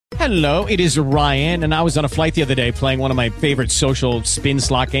Hello, it is Ryan, and I was on a flight the other day playing one of my favorite social spin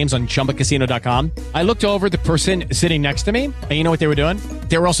slot games on ChumbaCasino.com. I looked over at the person sitting next to me, and you know what they were doing?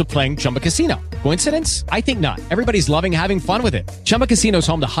 They were also playing Chumba Casino. Coincidence? I think not. Everybody's loving having fun with it. Chumba Casino is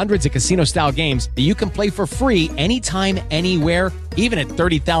home to hundreds of casino-style games that you can play for free anytime, anywhere, even at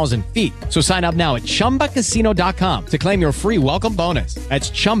 30,000 feet. So sign up now at ChumbaCasino.com to claim your free welcome bonus. That's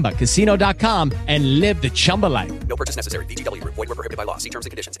ChumbaCasino.com and live the Chumba life. No purchase necessary. VGW. Void where prohibited by law. See terms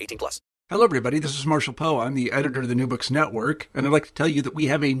and conditions. 18+. Hello, everybody. This is Marshall Poe. I'm the editor of the New Books Network, and I'd like to tell you that we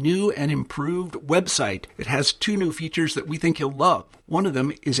have a new and improved website. It has two new features that we think you'll love. One of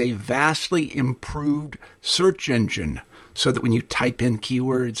them is a vastly improved search engine, so that when you type in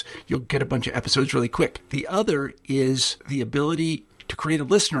keywords, you'll get a bunch of episodes really quick. The other is the ability to create a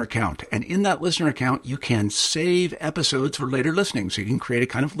listener account. And in that listener account, you can save episodes for later listening. So you can create a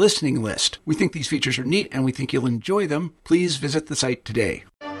kind of listening list. We think these features are neat and we think you'll enjoy them. Please visit the site today.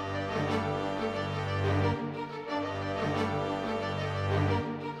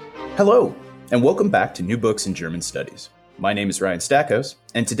 Hello, and welcome back to New Books in German Studies. My name is Ryan Stackhouse,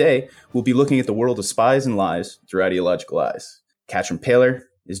 and today we'll be looking at the world of spies and lies through ideological eyes. Katrin Paehler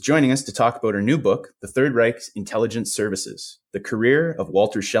is joining us to talk about her new book, The Third Reich's Intelligence Services, The Career of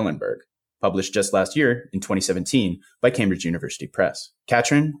Walter Schellenberg, published just last year in 2017 by Cambridge University Press.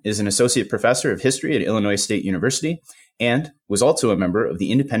 Katrin is an associate professor of history at Illinois State University and was also a member of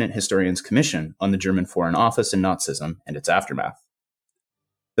the Independent Historians Commission on the German Foreign Office and Nazism and its aftermath.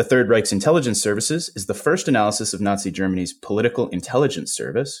 The Third Reich's Intelligence Services is the first analysis of Nazi Germany's political intelligence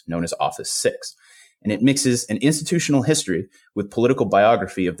service, known as Office 6, and it mixes an institutional history with political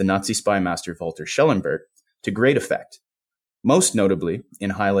biography of the Nazi spy master Walter Schellenberg to great effect, most notably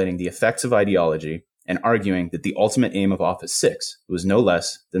in highlighting the effects of ideology and arguing that the ultimate aim of Office 6 was no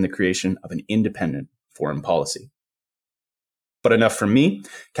less than the creation of an independent foreign policy. But enough from me.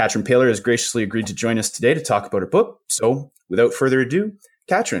 Katrin Paehler has graciously agreed to join us today to talk about her book. So without further ado,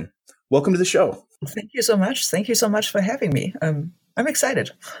 Katrin, welcome to the show. Thank you so much. Thank you so much for having me. I'm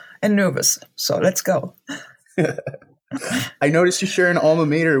excited and nervous, so let's go. I noticed you share an alma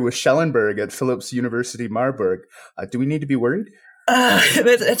mater with Schellenberg at Philipps University Marburg. Do we need to be worried?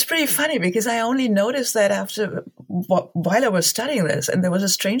 It's pretty funny because I only noticed that while I was studying this, and there was a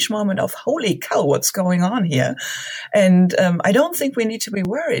strange moment of, holy cow, what's going on here? And I don't think we need to be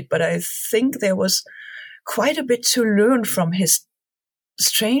worried, but I think there was quite a bit to learn from his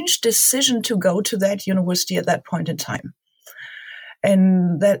strange decision to go to that university at that point in time.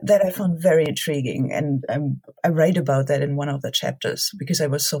 And that I found very intriguing. And I write about that in one of the chapters because I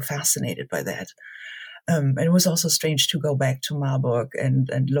was so fascinated by that. And it was also strange to go back to Marburg and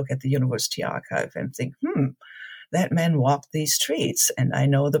look at the university archive and think, that man walked these streets and I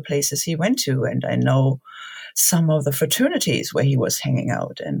know the places he went to and I know some of the fraternities where he was hanging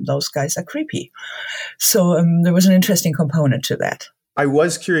out and those guys are creepy. So there was an interesting component to that. I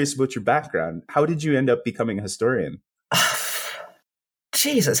was curious about your background. How did you end up becoming a historian?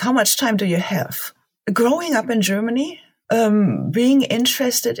 Jesus, how much time do you have? Growing up in Germany, being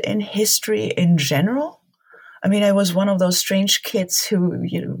interested in history in general. I mean, I was one of those strange kids who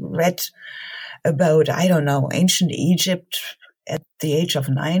read about, I don't know, ancient Egypt at the age of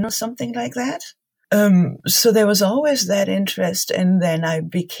 9 or something like that. So there was always that interest. And then I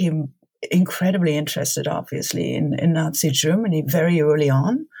became incredibly interested, obviously, in Nazi Germany very early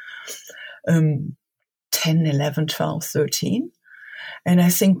on, 10, 11, 12, 13. And I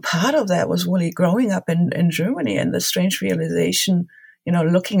think part of that was really growing up in Germany and the strange realization,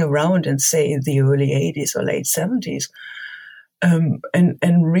 looking around in, say, the early 80s or late 70s,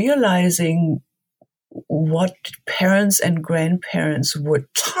 and realizing what parents and grandparents were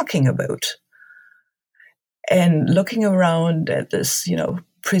talking about. And looking around at this,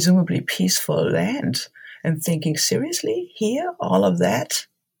 presumably peaceful land and thinking, seriously, here, all of that?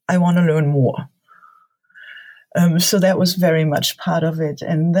 I want to learn more. So that was very much part of it.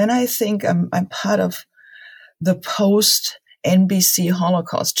 And then I think I'm part of the post-NBC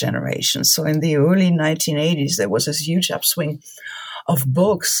Holocaust generation. So in the early 1980s, there was this huge upswing of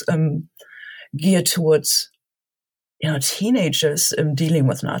books geared towards, teenagers dealing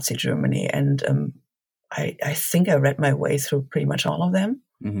with Nazi Germany. And I think I read my way through pretty much all of them.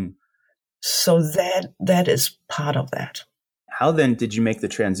 Mm-hmm. So that is part of that. How then did you make the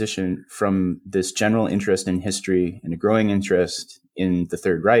transition from this general interest in history and a growing interest in the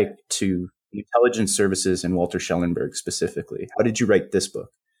Third Reich to intelligence services and Walter Schellenberg specifically? How did you write this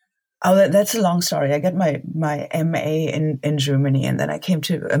book? Oh, that's a long story. I got my MA in Germany, and then I came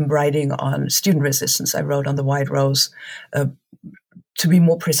to writing on student resistance. I wrote on the White Rose. To be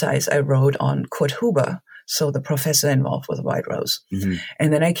more precise, I wrote on Kurt Huber. So the professor involved with White Rose. Mm-hmm.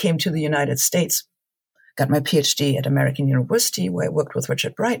 And then I came to the United States, got my PhD at American University, where I worked with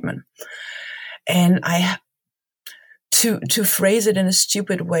Richard Breitman. And to phrase it in a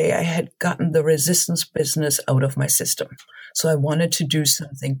stupid way, I had gotten the resistance business out of my system. So I wanted to do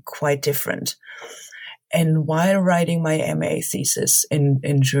something quite different. And while writing my MA thesis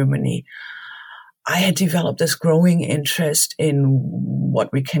in Germany, I had developed this growing interest in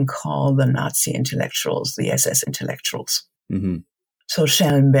what we can call the Nazi intellectuals, the SS intellectuals. Mm-hmm. So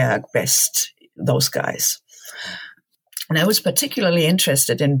Schellenberg, Best, those guys. And I was particularly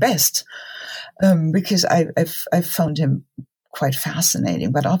interested in Best because I found him quite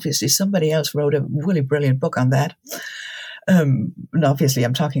fascinating. But obviously somebody else wrote a really brilliant book on that. And obviously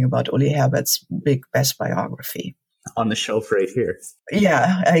I'm talking about Uli Herbert's big Best biography. On the shelf right here.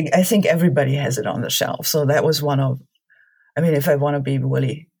 Yeah, I think everybody has it on the shelf. So that was one of, I mean, if I want to be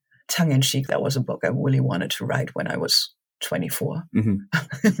really tongue-in-cheek, that was a book I really wanted to write when I was 24.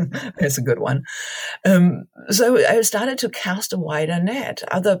 Mm-hmm. It's a good one. So I started to cast a wider net.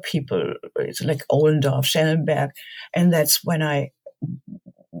 Other people, it's like Ohlendorf, Schellenberg, and that's when I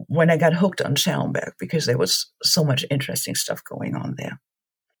got hooked on Schellenberg because there was so much interesting stuff going on there.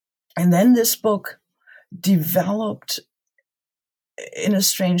 And then this book developed in a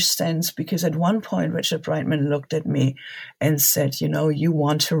strange sense because at one point Richard Breitman looked at me and said, you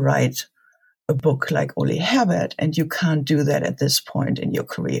want to write a book like Uli Herbert and you can't do that at this point in your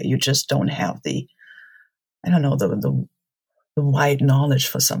career. You just don't have the wide knowledge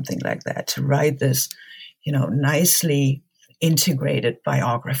for something like that to write this, nicely integrated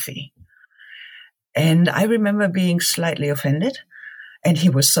biography. And I remember being slightly offended, and he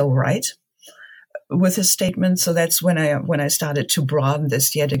was so right with his statement. So that's when I started to broaden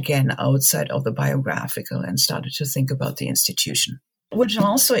this yet again outside of the biographical and started to think about the institution, which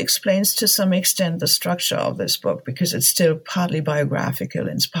also explains to some extent the structure of this book, because it's still partly biographical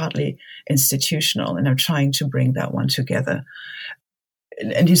and it's partly institutional. And I'm trying to bring that one together.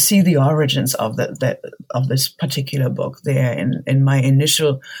 And you see the origins of of this particular book there in my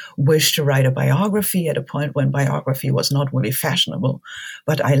initial wish to write a biography at a point when biography was not really fashionable.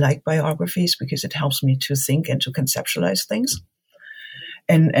 But I like biographies because it helps me to think and to conceptualize things.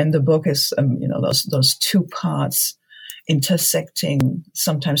 And the book is, those two parts intersecting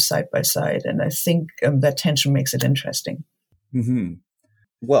sometimes side by side. And I think that tension makes it interesting. Mm-hmm.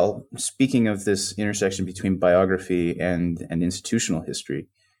 Well, speaking of this intersection between biography and institutional history,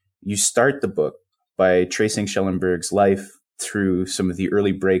 you start the book by tracing Schellenberg's life through some of the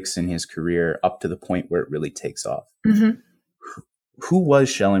early breaks in his career up to the point where it really takes off. Mm-hmm. Who was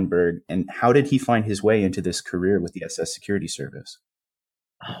Schellenberg, and how did he find his way into this career with the SS Security Service?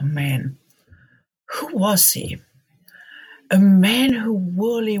 Oh, man. Who was he? A man who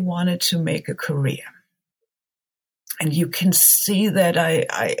really wanted to make a career. And you can see that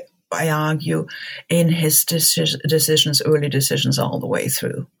I argue in his decisions, early decisions all the way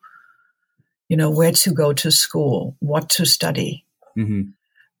through. Where to go to school, what to study,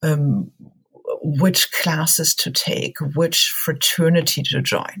 Mm-hmm. Which classes to take, which fraternity to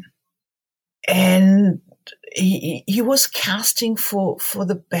join. And he was casting for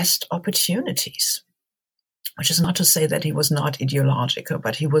the best opportunities, which is not to say that he was not ideological,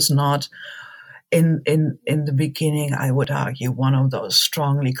 but he was not in the beginning, I would argue, one of those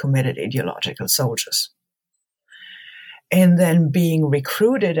strongly committed ideological soldiers. And then being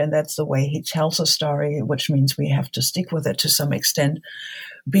recruited, and that's the way he tells a story, which means we have to stick with it to some extent,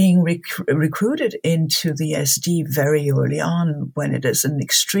 being recruited into the SD very early on, when it is an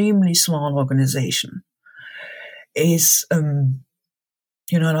extremely small organization, is an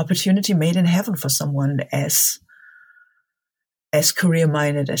opportunity made in heaven for someone as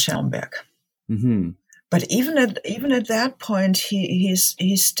career-minded as Schellenberg. Mm-hmm. But even at that point, he's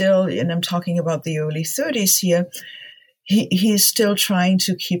still, and I'm talking about the early 30s here, he's still trying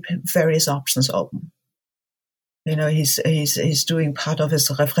to keep various options open. He's doing part of his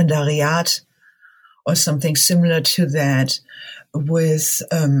Referendariat or something similar to that with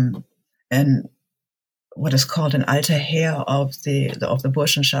and what is called an alter Herr of the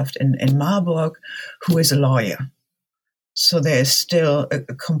Burschenschaft in Marburg, who is a lawyer. So there is still a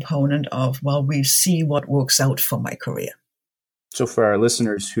component of, well, we see what works out for my career. So for our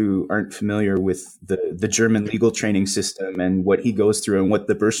listeners who aren't familiar with the German legal training system and what he goes through and what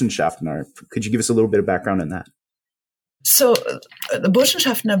the Burschenschaften are, could you give us a little bit of background on that? So the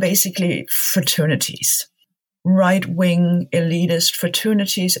Burschenschaften are basically fraternities, right-wing elitist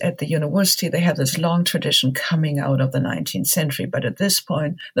fraternities at the university. They have this long tradition coming out of the 19th century. But at this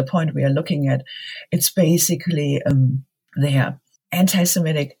point, the point we are looking at, it's basically they are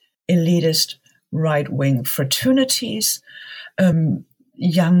anti-Semitic, elitist, right-wing fraternities.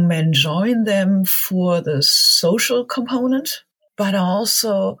 Young men join them for the social component, but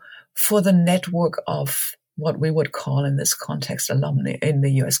also for the network of what we would call in this context alumni, in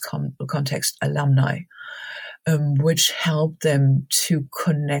the US context alumni, which help them to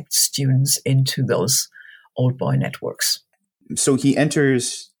connect students into those old boy networks. So he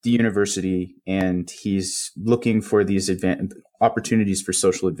enters the university and he's looking for these opportunities for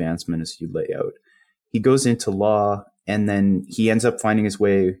social advancement, as you lay out. He goes into law and then he ends up finding his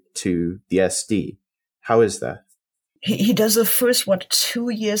way to the SD. How is that? He does the first, 2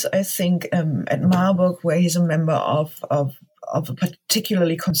 years, I think, at Marburg, where he's a member of a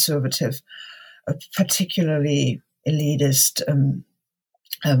particularly conservative, a particularly elitist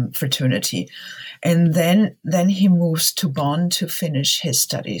fraternity. And then he moves to Bonn to finish his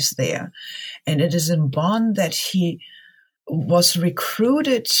studies there. And it is in Bonn that he was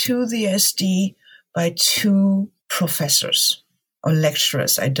recruited to the SD by 2 professors or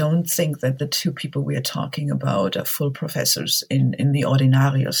lecturers. I don't think that the 2 people we are talking about are full professors in the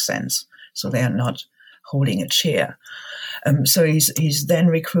ordinarius sense. So they are not holding a chair. So he's then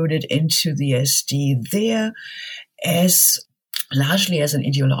recruited into the SD there largely as an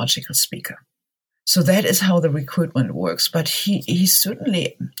ideological speaker. So that is how the recruitment works. But he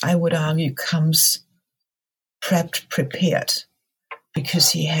certainly, I would argue, comes prepared,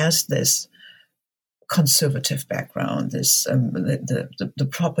 because he has this conservative background, this the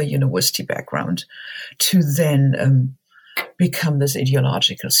proper university background, to then become this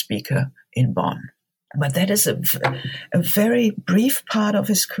ideological speaker in Bonn. But that is a very brief part of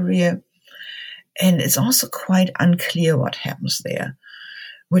his career, and it's also quite unclear what happens there,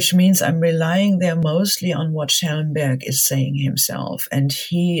 which means I'm relying there mostly on what Schellenberg is saying himself, and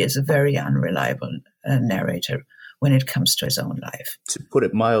he is a very unreliable narrator when it comes to his own life. To put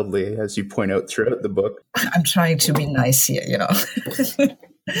it mildly, as you point out throughout the book. I'm trying to be nice here,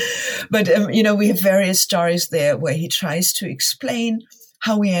 But, we have various stories there where he tries to explain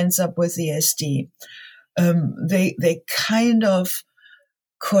how he ends up with the SD. They kind of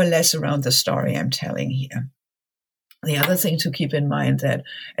coalesce around the story I'm telling here. The other thing to keep in mind, that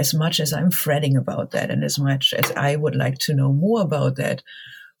as much as I'm fretting about that and as much as I would like to know more about that,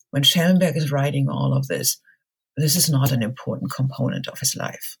 when Schellenberg is writing all of this is not an important component of his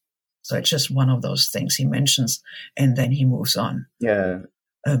life. So it's just one of those things he mentions and then he moves on. Yeah.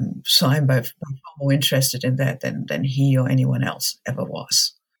 So I'm by far more interested in that than he or anyone else ever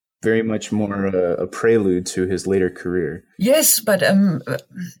was. Very much more a prelude to his later career. Yes, but,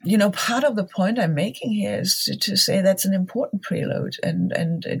 part of the point I'm making here is to say that's an important prelude, and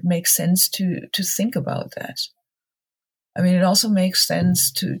it makes sense to think about that. I mean, it also makes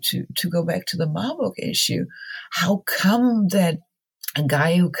sense to go back to the Marburg issue. How come that a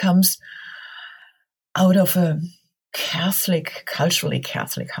guy who comes out of a culturally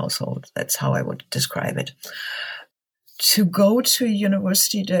Catholic household, that's how I would describe it, to go to a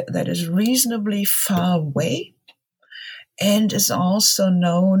university that is reasonably far away and is also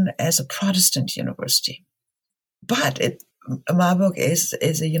known as a Protestant university. But Marburg is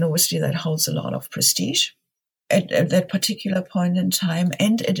a university that holds a lot of prestige at that particular point in time,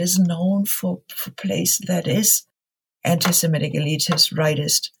 and it is known for a place that is anti-Semitic, elitist,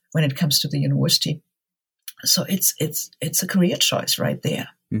 rightist when it comes to the university. So it's a career choice right there.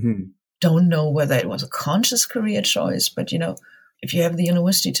 Mm-hmm. Don't know whether it was a conscious career choice, but if you have the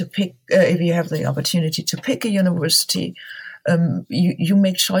university to pick, if you have the opportunity to pick a university, you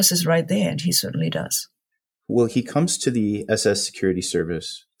make choices right there, and he certainly does. Well, he comes to the SS Security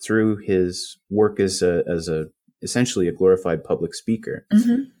Service through his work as essentially a glorified public speaker.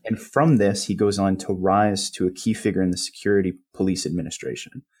 Mm-hmm. And from this, he goes on to rise to a key figure in the Security Police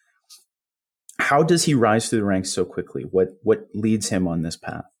Administration. How does he rise through the ranks so quickly? What leads him on this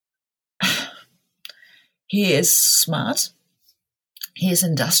path? He is smart. He is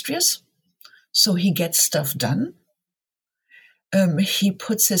industrious. So he gets stuff done. He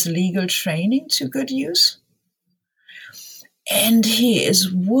puts his legal training to good use. And he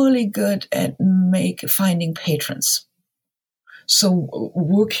is really good at finding patrons. So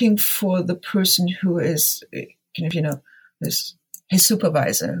working for the person who is, his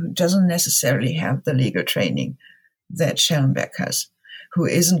supervisor, who doesn't necessarily have the legal training that Schellenberg has, who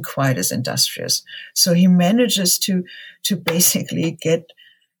isn't quite as industrious. So he manages to basically get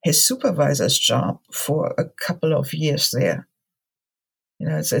his supervisor's job for a couple of years there.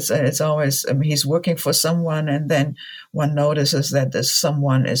 It's always, he's working for someone, and then one notices that this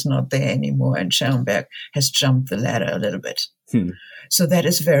someone is not there anymore, and Schellenberg has jumped the ladder a little bit. So that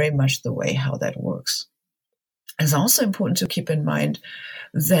is very much the way how that works. It's also important to keep in mind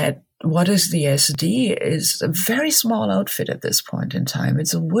that what is the SD is a very small outfit at this point in time.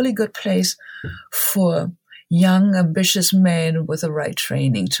 It's a really good place for young, ambitious men with the right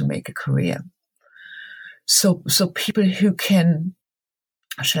training to make a career. So people who can,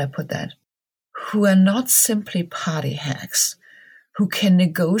 how should I put that, who are not simply party hacks, who can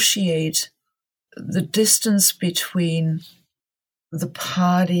negotiate the distance between the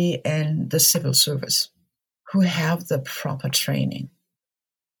party and the civil service, who have the proper training.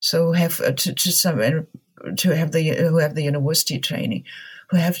 So who have who have the university training,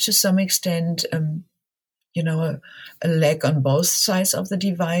 who have to some extent, a leg on both sides of the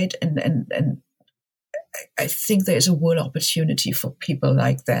divide, and I think there is a real opportunity for people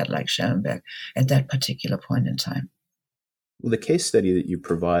like that, like Schellenberg, at that particular point in time. Well, the case study that you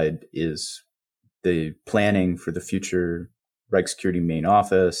provide is the planning for the future Reich Security main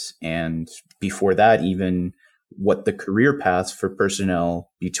office, and before that, even what the career paths for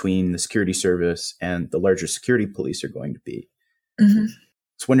personnel between the security service and the larger security police are going to be. Mm-hmm.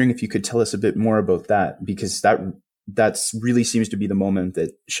 I was wondering if you could tell us a bit more about that, because that's really seems to be the moment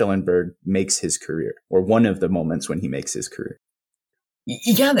that Schellenberg makes his career, or one of the moments when he makes his career.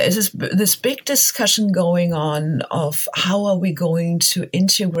 Yeah, there's this big discussion going on of how are we going to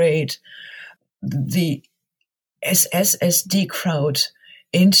integrate the SSSD crowd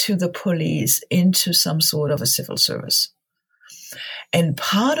into the police, into some sort of a civil service. And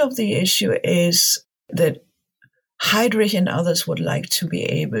part of the issue is that Heydrich and others would like to be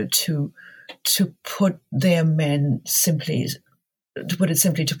able to put their men simply, to put it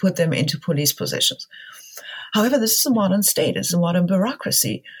simply, to put them into police positions. However, this is a modern state, it's a modern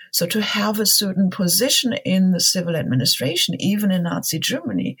bureaucracy. So to have a certain position in the civil administration, even in Nazi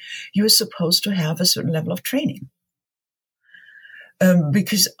Germany, you are supposed to have a certain level of training.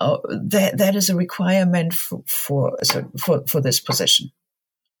 Because that is a requirement for this position,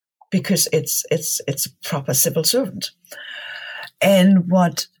 because it's a proper civil servant. And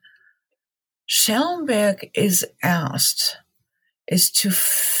what Schellenberg is asked is to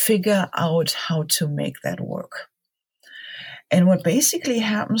figure out how to make that work. And what basically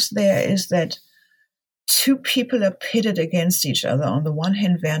happens there is that two people are pitted against each other. On the one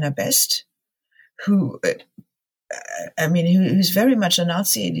hand, Werner Best, who's very much a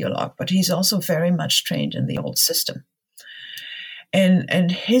Nazi ideologue, but he's also very much trained in the old system.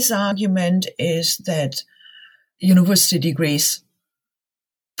 And his argument is that university degrees,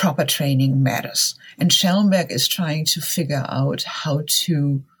 proper training matters. And Schellenberg is trying to figure out how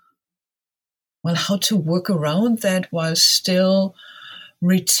to work around that while still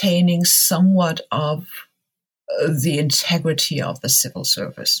retaining somewhat of the integrity of the civil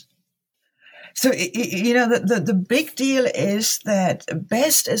service. So, the big deal is that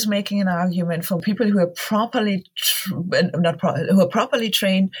Best is making an argument for people who are properly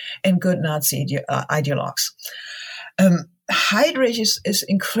trained and good Nazi ideologues. Heydrich is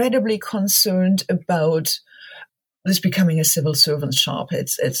incredibly concerned about this becoming a civil servant shop.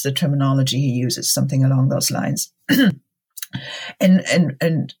 It's the terminology he uses, something along those lines.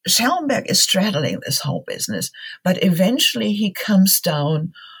 And Schellenberg is straddling this whole business, but eventually he comes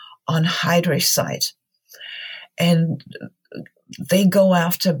down on Heydrich's side, and they go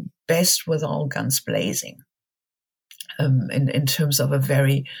after Best with all guns blazing, in terms of a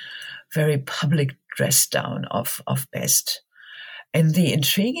very, very public dress down of Best. And the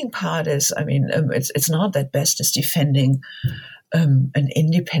intriguing part is, it's not that Best is defending an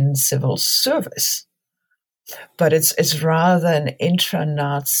independent civil service, but it's rather an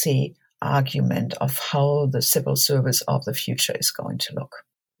intra-Nazi argument of how the civil service of the future is going to look.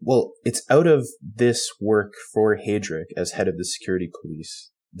 Well, it's out of this work for Heydrich as head of the security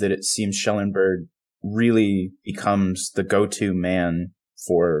police that it seems Schellenberg really becomes the go-to man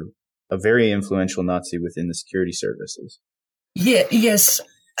for a very influential Nazi within the security services. Yeah, yes.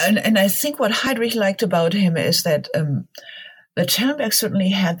 And I think what Heydrich liked about him is that Schellenberg certainly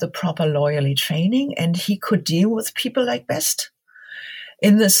had the proper lawyerly training, and he could deal with people like Best,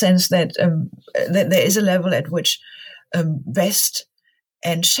 in the sense that there is a level at which Best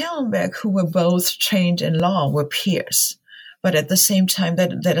and Schellenberg, who were both trained in law, were peers. But at the same time,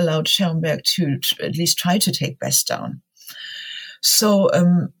 that allowed Schellenberg to at least try to take Best down. So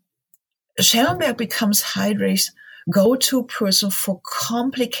Schellenberg becomes Heydrich's go-to person for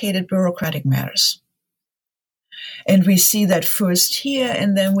complicated bureaucratic matters. And we see that first here,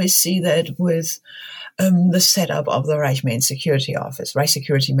 and then we see that with the setup of the Reich Security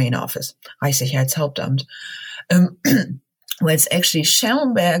Main Office, Reichssicherheitshauptamt, where it's actually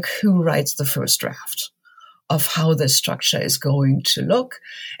Schellenberg who writes the first draft of how the structure is going to look.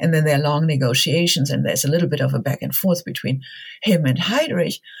 And then there are long negotiations, and there's a little bit of a back and forth between him and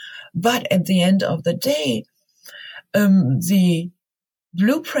Heydrich. But at the end of the day, the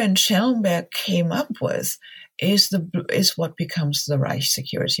blueprint Schellenberg came up with is what becomes the Reich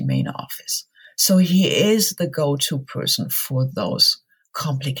Security Main Office. So he is the go-to person for those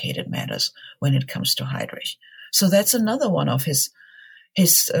complicated matters when it comes to Heydrich. So that's another one of his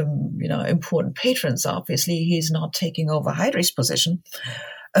important patrons. Obviously, he's not taking over Heydrich's position,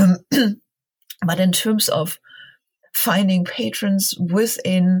 but in terms of finding patrons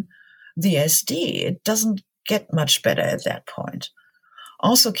within the SD, it doesn't get much better at that point.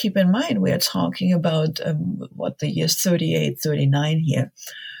 Also, keep in mind, we are talking about the years 38, 39 here.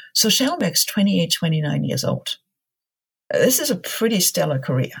 So Schellenberg's 28, 29 years old. This is a pretty stellar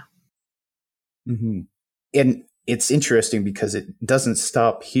career. Mm-hmm. And it's interesting because it doesn't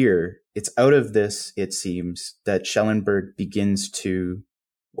stop here. It's out of this, it seems, that Schellenberg begins to,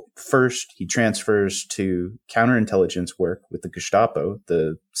 first, he transfers to counterintelligence work with the Gestapo,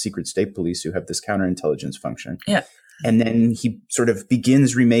 the secret state police who have this counterintelligence function. Yeah. And then he sort of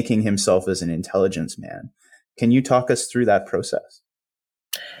begins remaking himself as an intelligence man. Can you talk us through that process?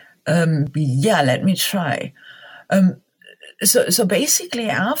 Let me try. So basically,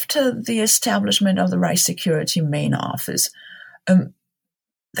 after the establishment of the Reich Security Main Office, there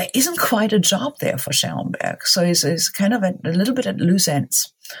isn't quite a job there for Schellenberg. So he's kind of a little bit at loose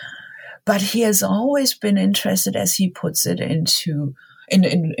ends. But he has always been interested, as he puts it, in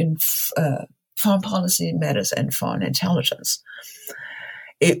foreign policy matters and foreign intelligence.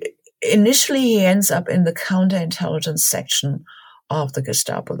 Initially, he ends up in the counterintelligence section of the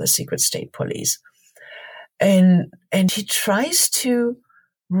Gestapo, the secret state police. And he tries to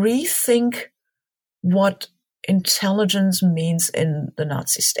rethink what intelligence means in the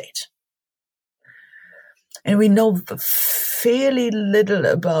Nazi state. And we know fairly little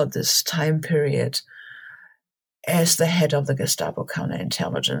about this time period as the head of the Gestapo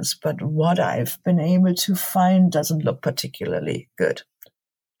counterintelligence, but what I've been able to find doesn't look particularly good,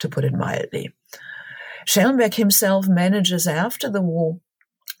 to put it mildly. Schellenberg himself manages after the war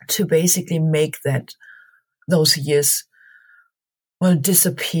to basically make those years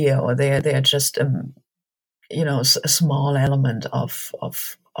disappear, or they're just a small element of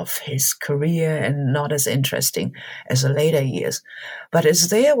his career and not as interesting as the later years. But it's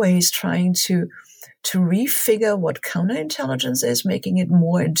there where he's trying to refigure what counterintelligence is, making it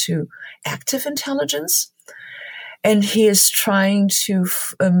more into active intelligence. And he is trying to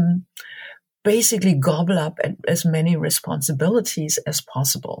basically gobble up as many responsibilities as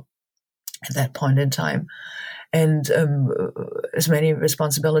possible at that point in time, and as many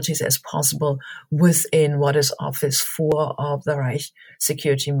responsibilities as possible within what is Office 4 of the Reich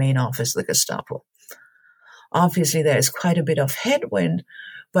Security Main Office, the Gestapo. Obviously, there is quite a bit of headwind,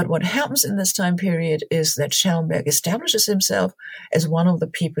 but what happens in this time period is that Schellenberg establishes himself as one of the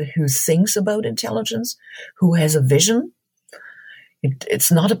people who thinks about intelligence, who has a vision.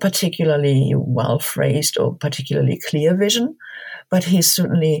 It's not a particularly well-phrased or particularly clear vision, but he's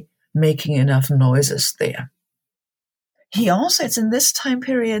certainly making enough noises there. It's in this time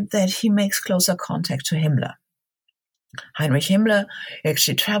period that he makes closer contact to Himmler. Heinrich Himmler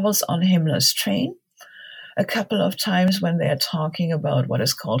actually travels on Himmler's train a couple of times when they're talking about what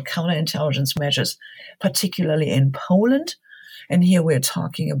is called counterintelligence measures, particularly in Poland. And here we're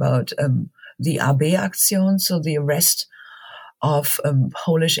talking about the AB-Aktion, so the arrest of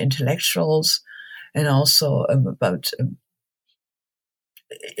Polish intellectuals, and also about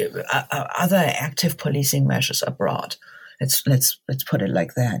other active policing measures abroad. Let's put it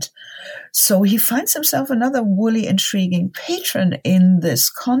like that. So he finds himself another really intriguing patron in this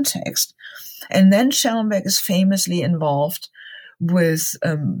context. And then Schellenberg is famously involved with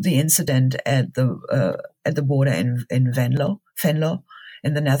the incident at the border in Venlo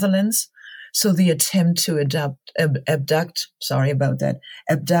in the Netherlands. So the attempt to abduct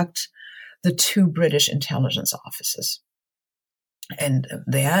the two British intelligence officers. And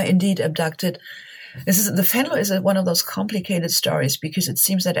they are indeed abducted. The Venlo is one of those complicated stories because it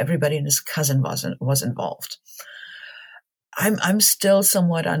seems that everybody and his cousin was involved. I'm still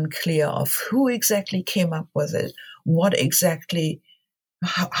somewhat unclear of who exactly came up with it,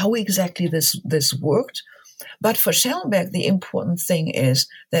 how exactly this worked. But for Schellenberg, the important thing is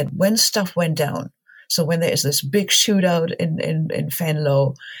that when stuff went down, so when there is this big shootout in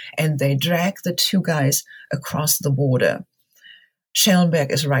Venlo and they drag the two guys across the border,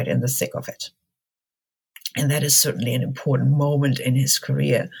 Schellenberg is right in the thick of it. And that is certainly an important moment in his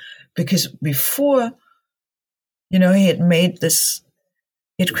career, because before, he had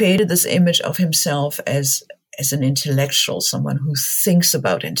created this image of himself as an intellectual, someone who thinks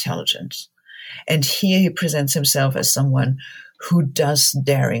about intelligence. And here he presents himself as someone who does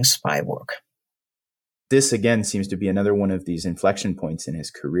daring spy work. This, again, seems to be another one of these inflection points in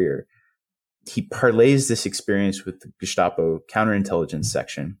his career. He parlays this experience with the Gestapo counterintelligence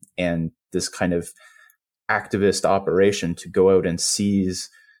section and this kind of activist operation to go out and seize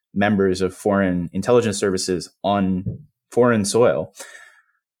members of foreign intelligence services on foreign soil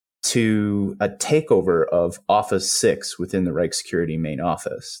to a takeover of Office 6 within the Reich Security main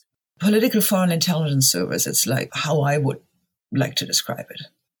office. Political foreign intelligence service, it's like how I would like to describe it.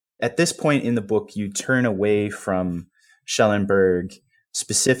 At this point in the book, you turn away from Schellenberg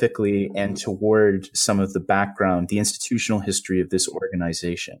specifically and toward some of the background, the institutional history of this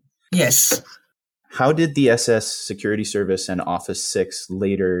organization. Yes. How did the SS Security Service and Office 6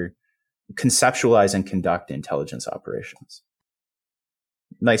 later conceptualize and conduct intelligence operations?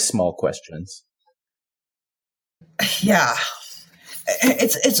 Nice small questions. Yeah.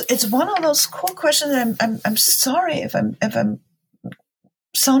 It's one of those core questions. I'm sorry if I'm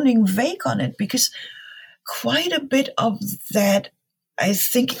sounding vague on it, because quite a bit of that, I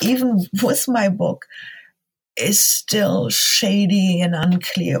think, even with my book, is still shady and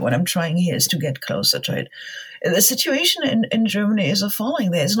unclear. What I'm trying here is to get closer to it. The situation in Germany is the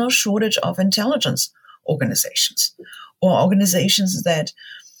following. There is no shortage of intelligence organizations or organizations that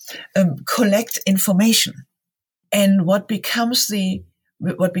collect information. And what becomes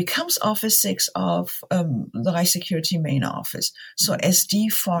Office 6 of the Reich Security main office, so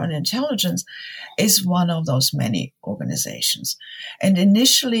SD Foreign Intelligence, is one of those many organizations. And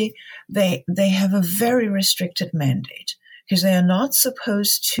initially, they have a very restricted mandate because they are not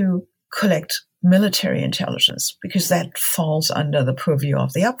supposed to collect military intelligence because that falls under the purview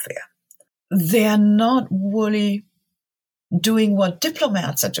of the Abwehr. They are not really doing what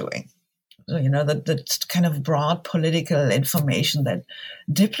diplomats are doing. So, the kind of broad political information that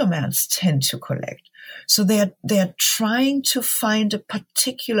diplomats tend to collect. So they are trying to find a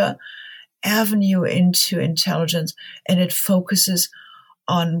particular avenue into intelligence, and it focuses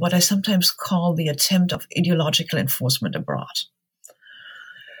on what I sometimes call the attempt of ideological enforcement abroad.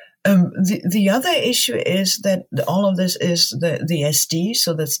 The other issue is that all of this is the SD,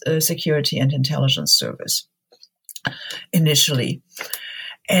 so that's Security and Intelligence Service, initially.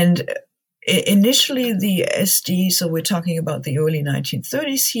 And initially, the SD, so we're talking about the early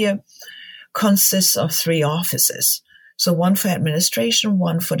 1930s here, consists of 3 offices. So one for administration,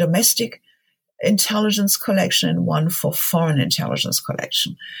 one for domestic intelligence collection, and one for foreign intelligence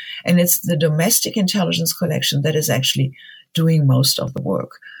collection. And it's the domestic intelligence collection that is actually doing most of the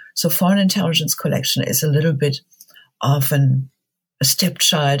work. So foreign intelligence collection is a little bit of a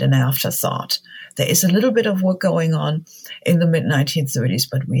stepchild, an afterthought. There is a little bit of work going on in the mid-1930s,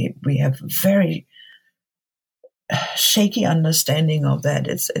 but we have very shaky understanding of that.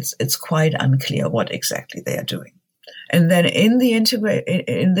 It's quite unclear what exactly they are doing. And then in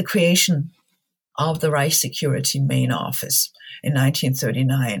the creation of the Reich Security main office in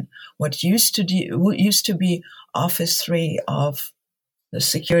 1939, what used to be Office 3 of the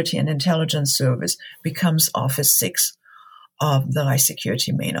Security and Intelligence Service becomes Office 6 of the Reich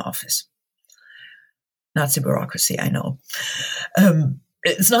Security main office. Nazi bureaucracy, I know.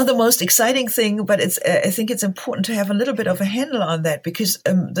 It's not the most exciting thing, but I think it's important to have a little bit of a handle on that, because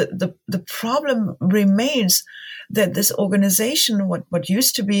the problem remains that this organization, what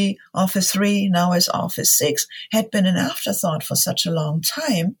used to be Office 3, now is Office 6, had been an afterthought for such a long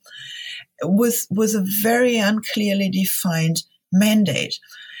time with a very unclearly defined mandate.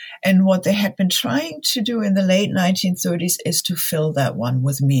 And what they had been trying to do in the late 1930s is to fill that one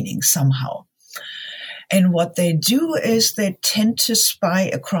with meaning somehow. And what they do is they tend to spy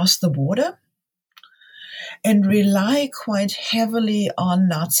across the border and rely quite heavily on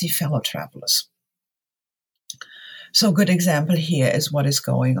Nazi fellow travelers. So a good example here is what is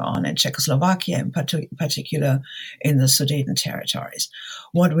going on in Czechoslovakia, in particular in the Sudeten territories.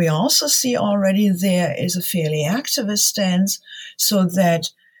 What we also see already there is a fairly activist stance, so that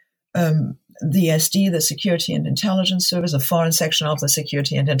the SD, the Security and Intelligence Service, a foreign section of the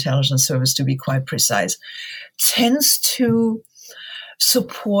Security and Intelligence Service, to be quite precise, tends to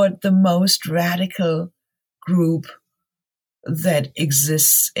support the most radical group that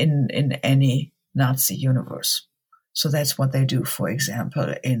exists in any Nazi universe. So that's what they do, for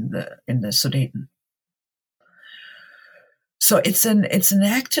example, in the Sudeten. So it's an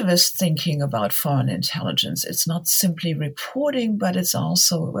activist thinking about foreign intelligence. It's not simply reporting, but it's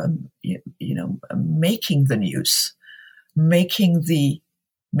also making the news, making the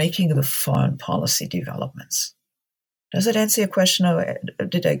foreign policy developments. Does it answer your question, or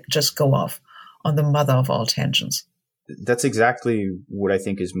did I just go off on the mother of all tangents? that's exactly what I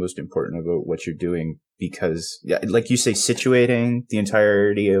think is most important about what you're doing, because, yeah, like you say, situating the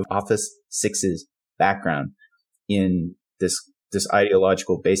entirety of Office 6's background in this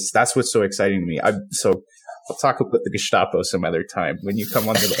ideological basis. That's what's so exciting to me. So I'll talk about the Gestapo some other time when you come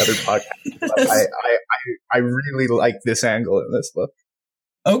on to the other podcast. I really like this angle in this book.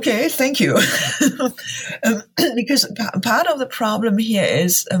 Okay, thank you. Because part of the problem here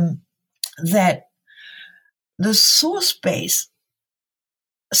is that the source base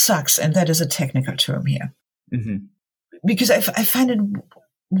sucks, and that is a technical term here. Mm-hmm. Because I find it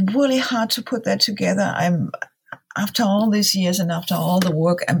really hard to put that together. After all these years and after all the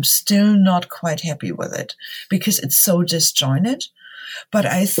work, I'm still not quite happy with it because it's so disjointed. But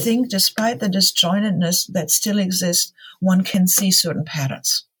I think despite the disjointedness that still exists, one can see certain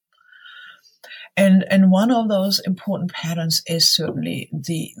patterns. And one of those important patterns is certainly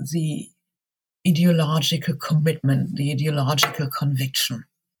the ideological commitment, the ideological conviction.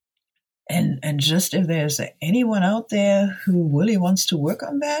 And just if there's anyone out there who really wants to work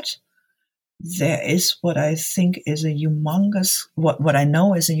on that, there is what I think is a humongous, what I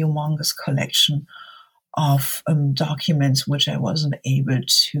know is a humongous collection of documents which I wasn't able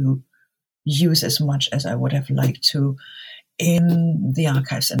to use as much as I would have liked to in the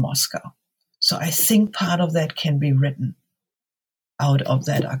archives in Moscow. So I think part of that can be written out of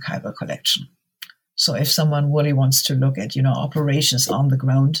that archival collection. So if someone really wants to look at, operations on the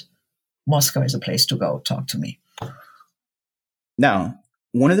ground, Moscow is a place to go. Talk to me. Now,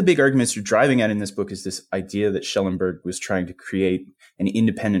 one of the big arguments you're driving at in this book is this idea that Schellenberg was trying to create an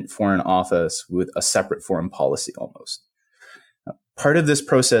independent foreign office with a separate foreign policy almost. Now, part of this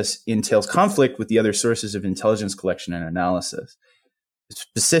process entails conflict with the other sources of intelligence collection and analysis,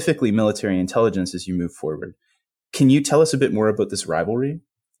 specifically military intelligence as you move forward. Can you tell us a bit more about this rivalry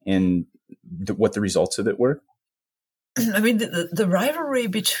and what the results of it were? I mean, the rivalry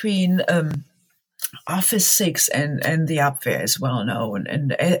between Office 6 and the Abwehr is well known,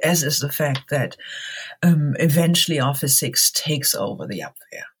 and as is the fact that eventually Office 6 takes over the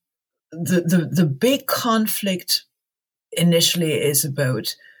Abwehr. The big conflict initially is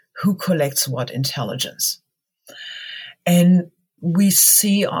about who collects what intelligence. And we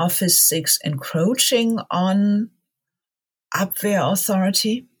see Office 6 encroaching on Abwehr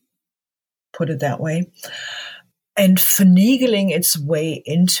authority, put it that way, and finagling its way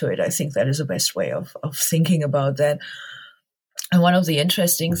into it. I think that is the best way of thinking about that. And one of the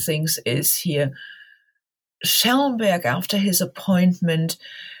interesting things is here, Schellenberg, after his appointment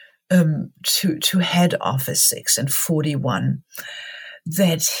to head Office 6 in 1941,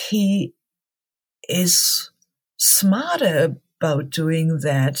 that he is smarter about doing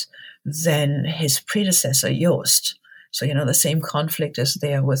that than his predecessor, Jost. So, the same conflict is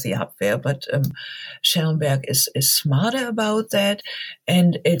there with the Abwehr, but Schellenberg is smarter about that.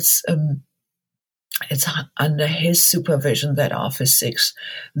 And it's under his supervision that Office 6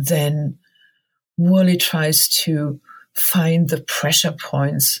 then really tries to find the pressure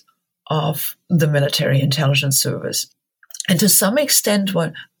points of the military intelligence service. And to some extent,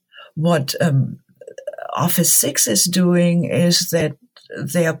 what Office 6 is doing is that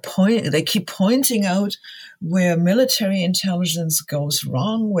they keep pointing out where military intelligence goes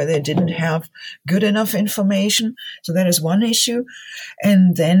wrong, where they didn't have good enough information. So that is one issue.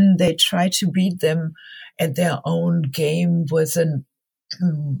 And then they try to beat them at their own game but in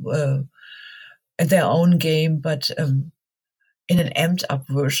an amped up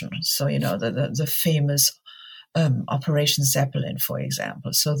version. So, the famous Operation Zeppelin, for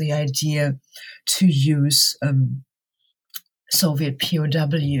example. So the idea to use Soviet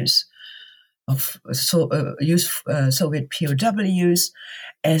POWs Soviet POWs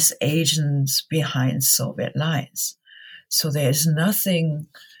as agents behind Soviet lines. So there's nothing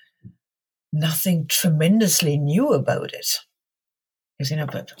tremendously new about it. Because,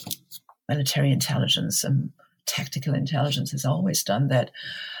 but military intelligence and tactical intelligence has always done that.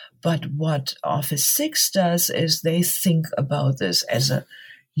 But what Office 6 does is they think about this as a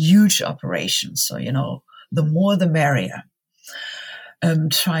huge operation. So, the more the merrier.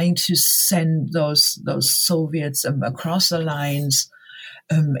 Trying to send those Soviets across the lines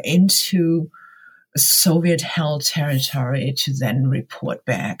into Soviet-held territory to then report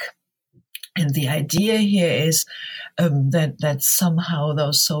back. And the idea here is that somehow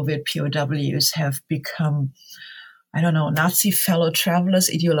those Soviet POWs have become, Nazi fellow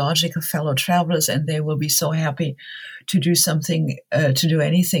travelers, ideological fellow travelers, and they will be so happy to do something, to do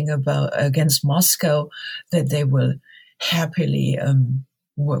anything against Moscow that they will happily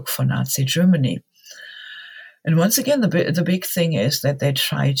work for Nazi Germany. And once again, the big thing is that they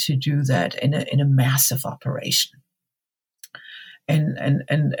try to do that in a massive operation.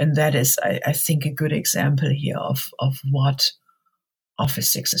 And that is, I think, a good example here of what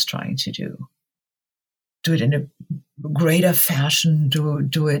Office 6 is trying to do. Do it in a greater fashion,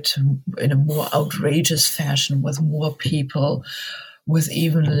 do it in a more outrageous fashion with more people, with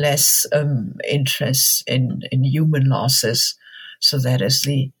even less interest in human losses. So that is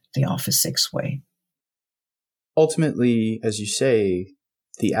the Office 6 way. Ultimately, as you say,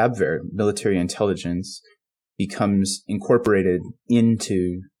 the Abwehr, military intelligence, becomes incorporated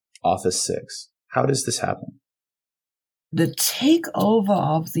into Office 6. How does this happen? The takeover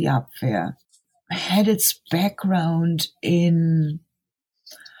of the Abwehr had its background in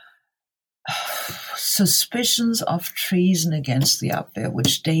suspicions of treason against the Abwehr,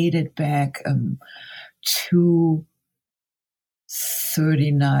 which dated back to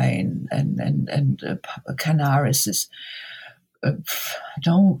 39, and Canaris is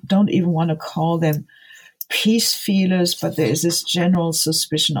don't even want to call them peace feelers, but there is this general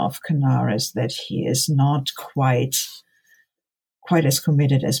suspicion of Canaris that he is not quite as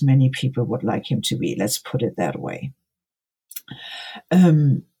committed as many people would like him to be. Let's put it that way.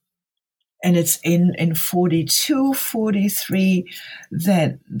 And it's in 42, 43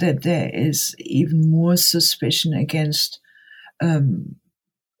 that there is even more suspicion against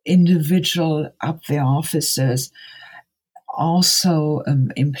individual Abwehr officers, also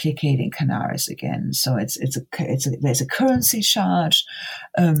implicating Canaris again. So there's a currency charge,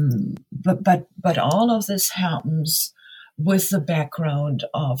 but all of this happens with the background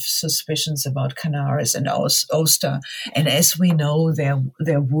of suspicions about Canaris and Oster. And as we know,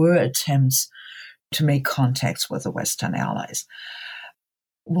 there were attempts to make contacts with the Western Allies.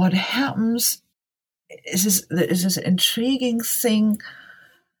 What happens is this intriguing thing,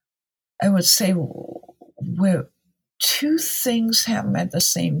 I would say, where two things happen at the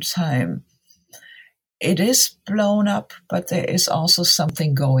same time. It is blown up, but there is also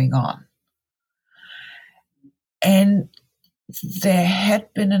something going on. And there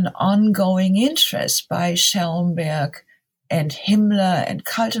had been an ongoing interest by Schellenberg and Himmler and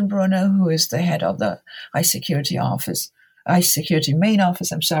Kaltenbrunner, who is the head of the High Security Main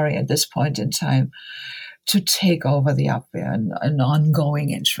Office, at this point in time, to take over the Abwehr, an ongoing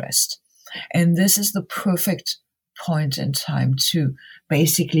interest. And this is the perfect point in time to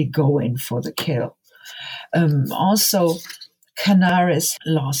basically go in for the kill. Also, Canaris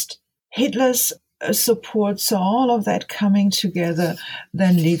lost Hitler's support, so all of that coming together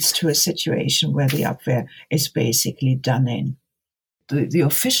then leads to a situation where the Abwehr is basically done in. The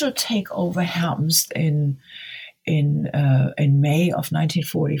official takeover happens in May of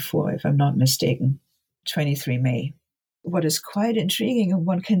 1944, if I'm not mistaken, 23 May. What is quite intriguing, and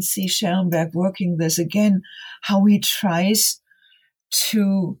one can see Schellenberg working this again, how he tries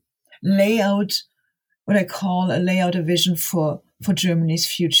to lay out what I call a vision for Germany's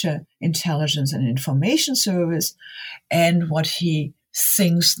future intelligence and information service, and what he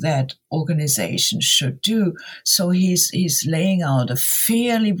thinks that organization should do. So he's laying out a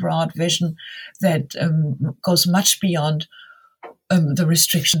fairly broad vision that goes much beyond the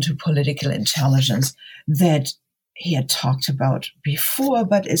restriction to political intelligence that he had talked about before,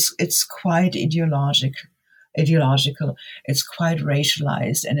 but it's quite ideological, it's quite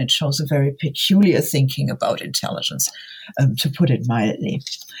racialized, and it shows a very peculiar thinking about intelligence, to put it mildly.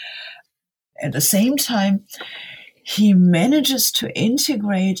 At the same time, he manages to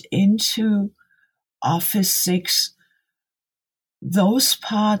integrate into Office 6 those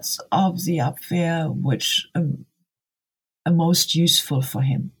parts of the Abwehr which are most useful for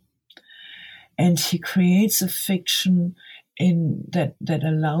him. And he creates a fiction that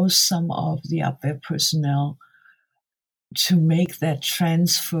allows some of the Abwehr personnel to make that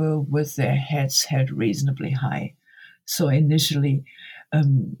transfer with their heads held reasonably high. So initially,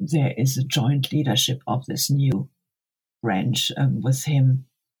 there is a joint leadership of this new branch with him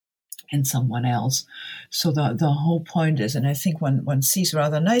and someone else. So the whole point is, and I think one sees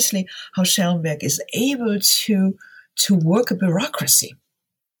rather nicely how Schellenberg is able to work a bureaucracy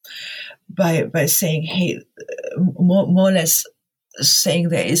by saying, hey, more or less saying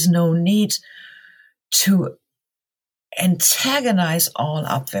there is no need to antagonize all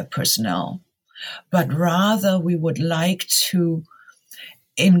Abwehr personnel, but rather we would like to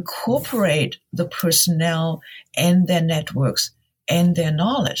incorporate the personnel and their networks and their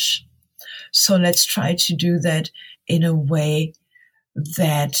knowledge. So let's try to do that in a way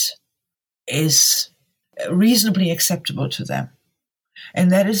that is reasonably acceptable to them.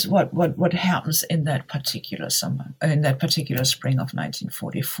 And that is what happens in that particular spring of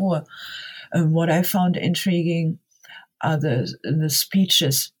 1944. What I found intriguing are the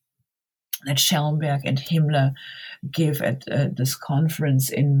speeches that Schellenberg and Himmler give at this conference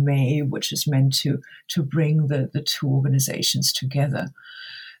in May, which is meant to bring the two organizations together.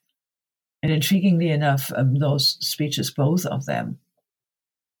 And intriguingly enough, those speeches, both of them,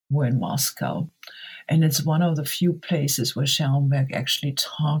 were in Moscow. And it's one of the few places where Schellenberg actually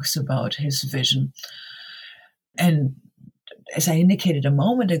talks about his vision. And as I indicated a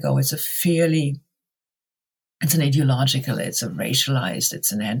moment ago, it's an ideological, it's a racialized,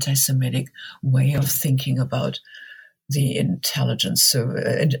 it's an anti-Semitic way of thinking about the intelligence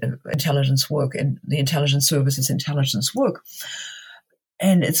work and the intelligence services intelligence work.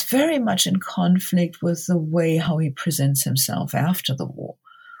 And it's very much in conflict with the way how he presents himself after the war,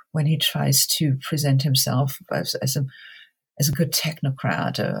 when he tries to present himself as a good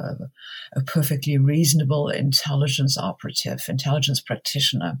technocrat, a perfectly reasonable intelligence operative, intelligence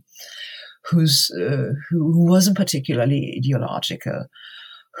practitioner, who wasn't particularly ideological,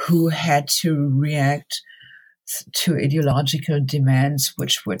 who had to react to ideological demands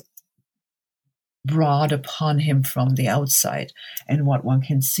which were brought upon him from the outside. And what one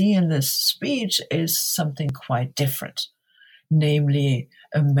can see in this speech is something quite different, namely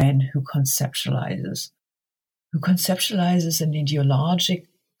a man who conceptualizes an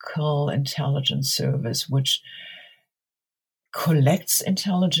ideological intelligence service which collects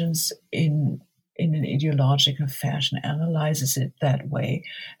intelligence in an ideological fashion, analyzes it that way,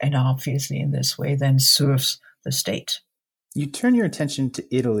 and obviously in this way then serves the state. You turn your attention to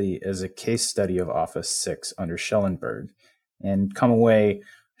Italy as a case study of Office 6 under Schellenberg and come away,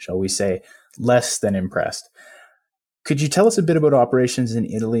 shall we say, less than impressed. Could you tell us a bit about operations in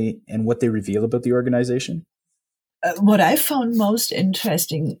Italy and what they reveal about the organization? What I found most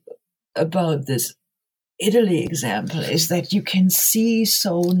interesting about this Italy example is that you can see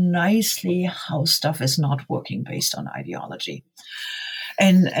so nicely how stuff is not working based on ideology.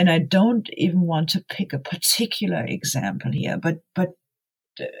 And I don't even want to pick a particular example here, but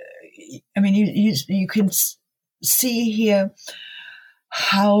I mean, you can see here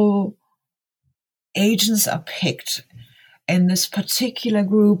how agents are picked. And this particular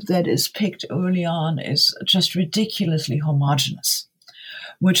group that is picked early on is just ridiculously homogeneous,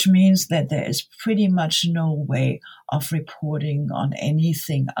 which means that there is pretty much no way of reporting on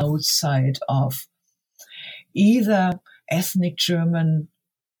anything outside of either ethnic German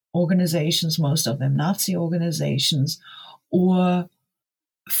organizations, most of them Nazi organizations, or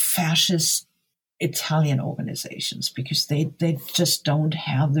fascist Italian organizations, because they just don't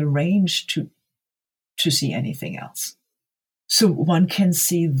have the range to see anything else. So one can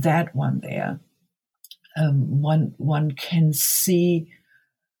see that one there. One can see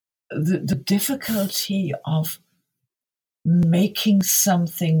the difficulty of making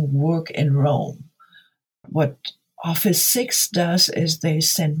something work in Rome. What Office 6 does is they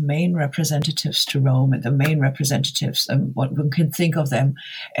send main representatives to Rome, and the main representatives, what one can think of them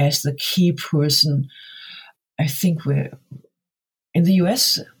as the key person. I think in the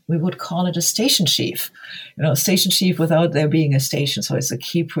US, we would call it a station chief, station chief without there being a station. So it's a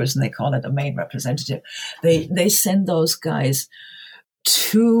key person. They call it a main representative. They send those guys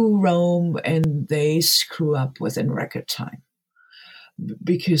to Rome and they screw up within record time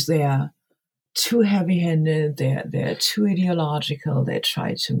because they are too heavy-handed, they're too ideological, they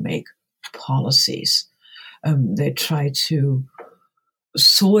try to make policies. They try to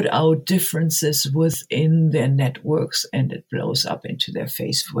sort out differences within their networks, and it blows up into their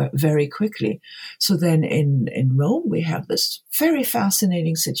face very quickly. So then in Rome, we have this very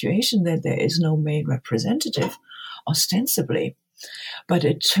fascinating situation that there is no main representative, ostensibly. But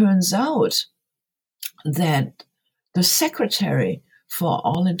it turns out that the secretary, for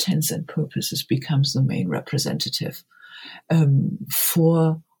all intents and purposes, becomes the main representative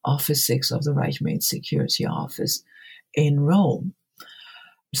for Office 6 of the Reich Main Security Office in Rome.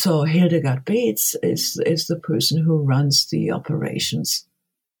 So Hildegard Beetz is the person who runs the operations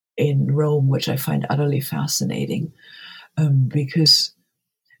in Rome, which I find utterly fascinating because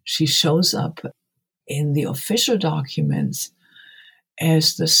she shows up in the official documents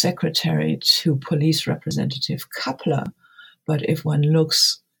as the secretary to Police Representative Kappler. But if one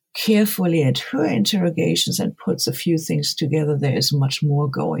looks carefully at her interrogations and puts a few things together, there is much more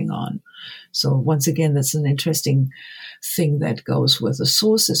going on. So once again, that's an interesting thing that goes with the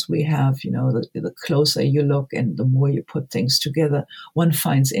sources we have. The closer you look and the more you put things together, one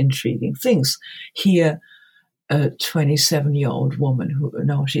finds intriguing things. Here, a 27-year-old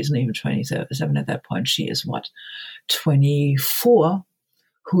woman she isn't even 27 at that point. She is 24,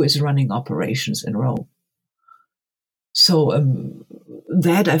 who is running operations in Rome. So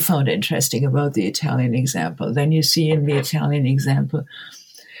that I found interesting about the Italian example. Then you see in the Italian example,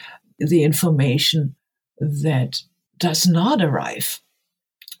 the information that does not arrive,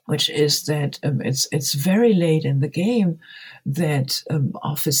 which is that it's very late in the game that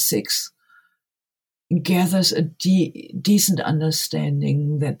Office 6 gathers a decent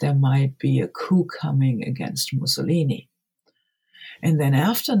understanding that there might be a coup coming against Mussolini. And then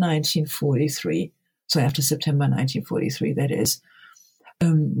after 1943, so after September 1943, that is,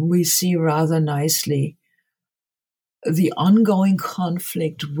 we see rather nicely the ongoing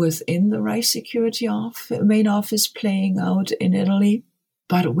conflict within the Reich Security main office playing out in Italy.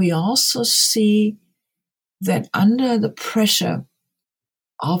 But we also see that under the pressure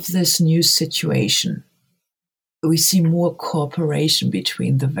of this new situation, we see more cooperation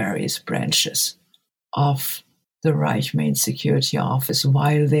between the various branches of the Reich Main Security Office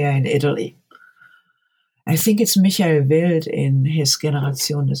while they're in Italy. I think it's Michael Wild in his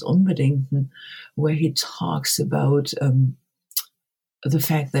Generation des Unbedingten, where he talks about the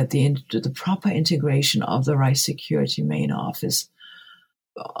fact that the proper integration of the Reich Security Main Office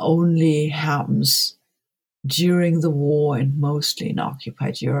only happens during the war and mostly in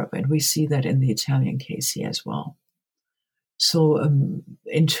occupied Europe. And we see that in the Italian case here as well. So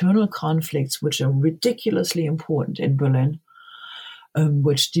internal conflicts, which are ridiculously important in Berlin,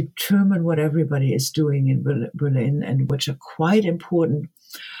 which determine what everybody is doing in Berlin and which are quite important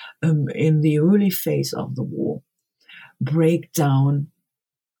in the early phase of the war, break down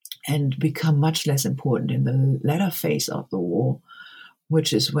and become much less important in the latter phase of the war,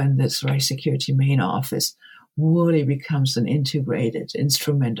 which is when this Reich Security Main Office really becomes an integrated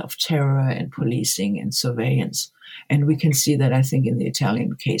instrument of terror and policing and surveillance. And we can see that, I think, in the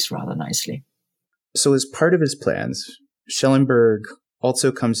Italian case rather nicely. So as part of his plans, Schellenberg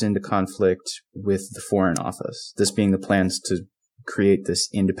also comes into conflict with the Foreign Office, this being the plans to create this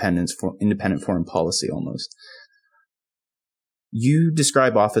independent foreign policy almost. You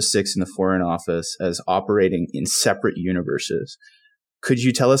describe Office 6 in the Foreign Office as operating in separate universes. Could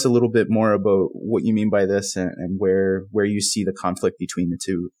you tell us a little bit more about what you mean by this and where you see the conflict between the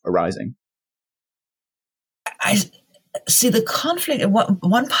two arising? I see the conflict.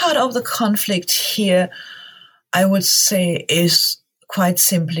 One part of the conflict here, I would say, is quite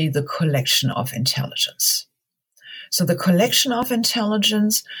simply the collection of intelligence. So the collection of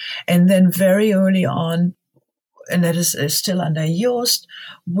intelligence, and then very early on, and that is still under Jost,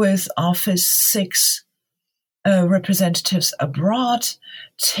 with Office 6 representatives abroad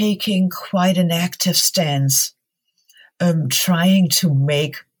taking quite an active stance, trying to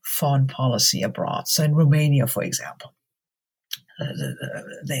make foreign policy abroad. So in Romania, for example,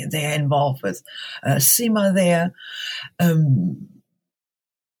 they are involved with SIMA there,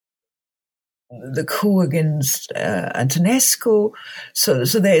 the coup against Antonescu. So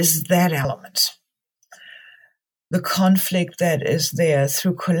there is that element. The conflict that is there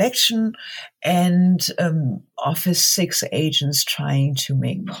through collection and Office 6 agents trying to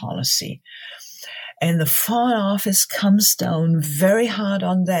make policy. And the Foreign Office comes down very hard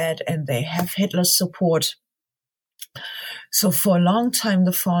on that, and they have Hitler's support. So for a long time,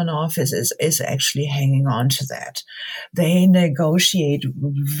 the Foreign Office is actually hanging on to that. They negotiate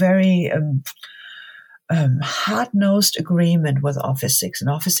very hard-nosed agreement with Office 6, and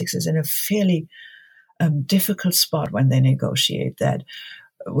Office 6 is in a fairly difficult spot when they negotiate that,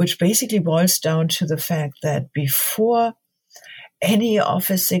 which basically boils down to the fact that before any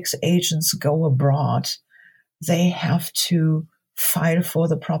Office 6 agents go abroad, they have to file for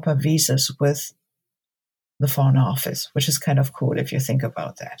the proper visas with the Foreign Office, which is kind of cool if you think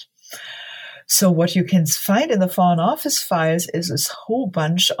about that. So what you can find in the Foreign Office files is this whole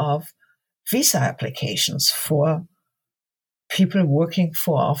bunch of visa applications for people working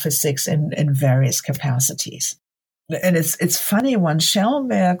for Office 6 in various capacities. And it's funny, when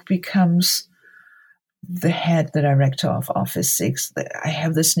Schellenberg becomes the director of Office 6, I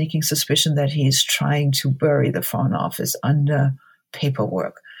have the sneaking suspicion that he's trying to bury the Foreign Office under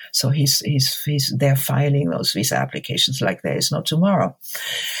paperwork. So he's there filing those visa applications like there is no tomorrow.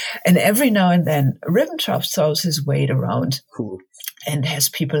 And every now and then, Ribbentrop throws his weight around. Cool. And has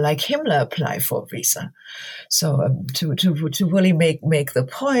people like Himmler apply for a visa. So to really make the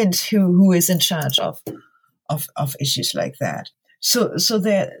point who is in charge of issues like that. So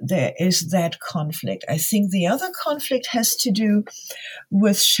there is that conflict. I think the other conflict has to do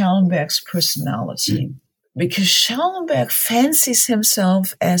with Schellenberg's personality, because Schellenberg fancies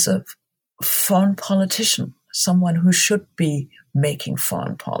himself as a foreign politician, someone who should be making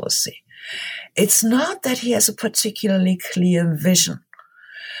foreign policy. It's not that he has a particularly clear vision,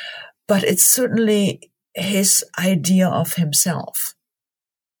 but it's certainly his idea of himself.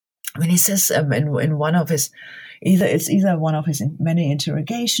 I mean, he says in one of his It's either one of his many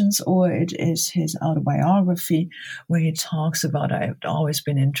interrogations, or it is his autobiography where he talks about, I've always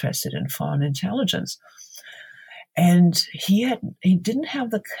been interested in foreign intelligence. And he didn't have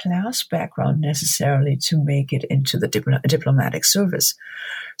the class background necessarily to make it into the diplomatic service.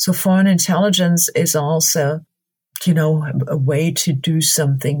 So foreign intelligence is also, a way to do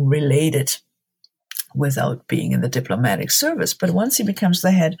something related without being in the diplomatic service. But once he becomes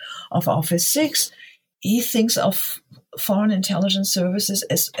the head of Office 6, he thinks of foreign intelligence services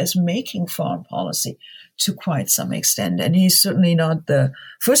as making foreign policy to quite some extent. And he's certainly not the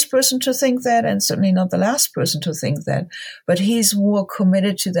first person to think that, and certainly not the last person to think that, but he's more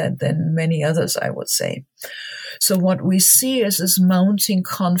committed to that than many others, I would say. So what we see is this mounting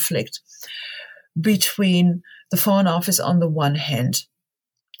conflict between the Foreign Office on the one hand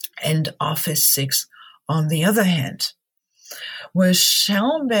and Office 6 on the other hand, where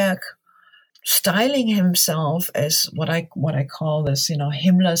Schellenberg, styling himself as what I call this,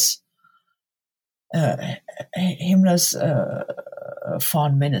 Himmler's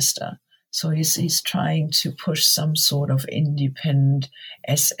foreign minister. So he's trying to push some sort of independent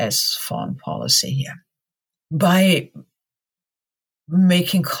SS foreign policy here by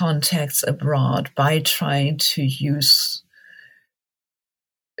making contacts abroad, by trying to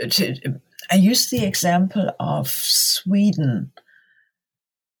I use the example of Sweden,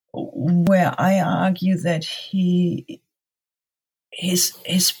 where I argue that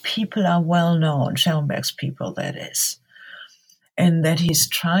his people are well known, Schellenberg's people, that is, and that he's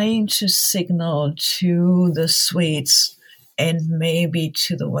trying to signal to the Swedes and maybe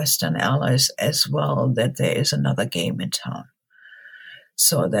to the Western allies as well that there is another game in town.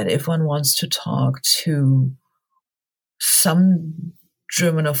 So that if one wants to talk to some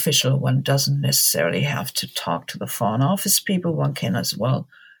German official, one doesn't necessarily have to talk to the Foreign Office people. One can as well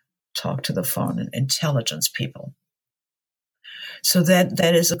talk to the foreign intelligence people. So that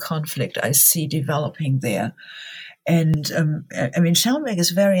is a conflict I see developing there. And Schellenberg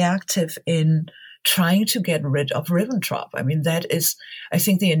is very active in trying to get rid of Ribbentrop. I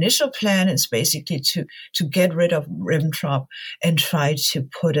think the initial plan is basically to get rid of Ribbentrop and try to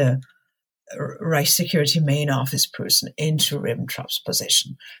put a Reichssecurity main office person into Ribbentrop's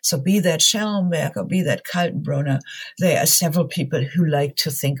position. So be that Schellenberg or be that Kaltenbrunner, there are several people who like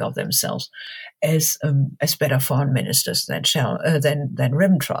to think of themselves as better foreign ministers than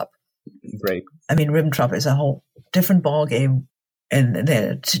Ribbentrop. Right. Ribbentrop is a whole different ballgame, and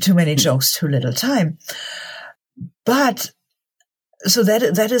there are too many jokes, too little time. But so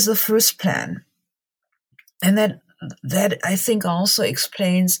that is the first plan, and that I think also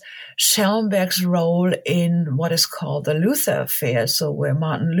explains Schellenberg's role in what is called the Luther affair. So where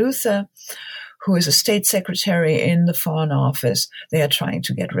Martin Luther, who is a state secretary in the Foreign Office, they are trying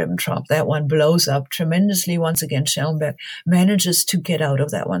to get Ribbentrop. That one blows up tremendously. Once again, Schellenberg manages to get out of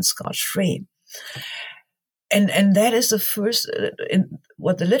that one scotch-free. And that is the first,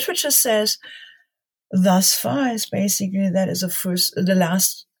 what the literature says thus far is basically that is the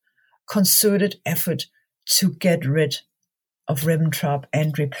last concerted effort to get rid of Ribbentrop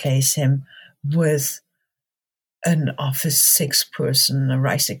and replace him with an Office 6 person, a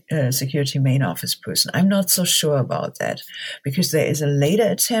Reichssecurity main office person. I'm not so sure about that, because there is a later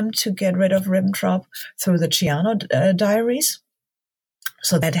attempt to get rid of Ribbentrop through the Ciano diaries.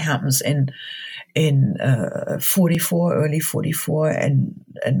 So that happens in 44, early 44 and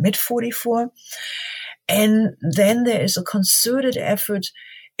mid 44. And then there is a concerted effort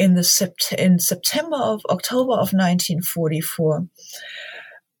in October of 1944,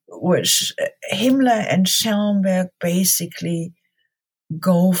 which Himmler and Schellenberg basically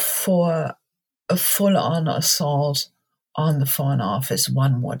go for a full-on assault on the Foreign Office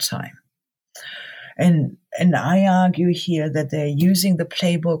one more time. And I argue here that they're using the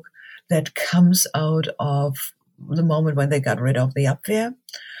playbook that comes out of the moment when they got rid of the Abwehr.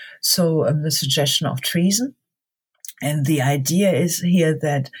 So the suggestion of treason. And the idea is here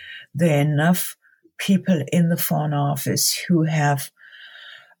that there are enough people in the Foreign Office who have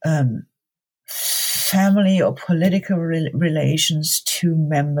family or political relations to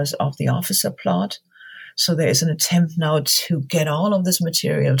members of the officer plot. So there is an attempt now to get all of this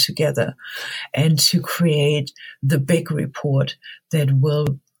material together and to create the big report that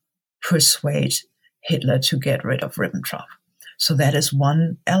will persuade Hitler to get rid of Ribbentrop. So that is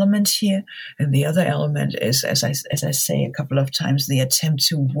one element here. And the other element is, as I say a couple of times, the attempt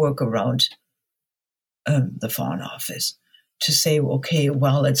to work around the Foreign Office, to say, okay,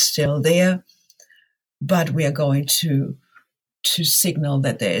 well, it's still there, but we are going to signal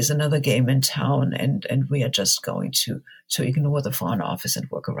that there is another game in town, and we are just going to ignore the Foreign Office and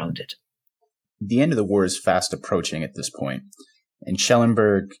work around it. the end of the war is fast approaching at this point, and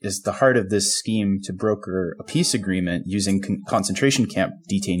Schellenberg is the heart of this scheme to broker a peace agreement using concentration camp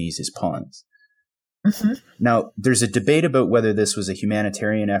detainees as pawns. Mm-hmm. Now, there's a debate about whether this was a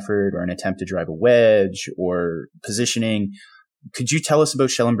humanitarian effort or an attempt to drive a wedge or positioning. Could you tell us about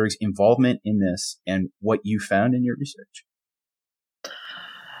Schellenberg's involvement in this and what you found in your research?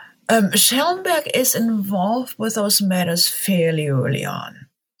 Schellenberg is involved with those matters fairly early on.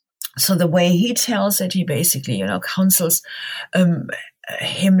 So the way he tells it, he basically, counsels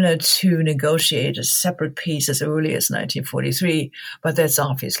Himmler to negotiate a separate peace as early as 1943, but that's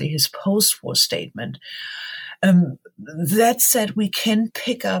obviously his post-war statement. That said, we can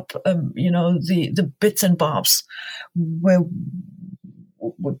pick up, the bits and bobs where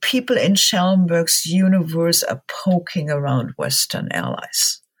people in Schellenberg's universe are poking around Western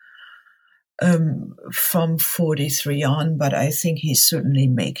allies from 43 on, but I think he's certainly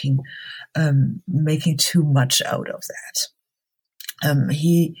making too much out of that.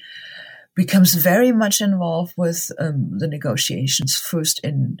 He becomes very much involved with the negotiations, first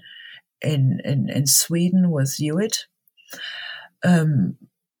in Sweden with Hewitt, and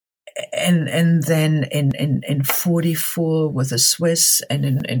then in 44 with the Swiss,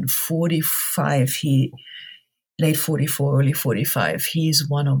 and in 45 late 44, early 45, he's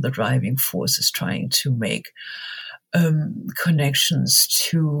one of the driving forces trying to make connections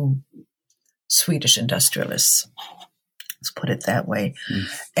to Swedish industrialists. Let's put it that way.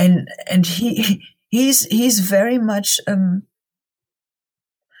 And he's very much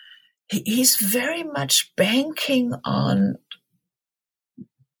he's very much banking on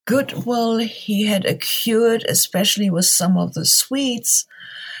goodwill he had accrued, especially with some of the Swedes,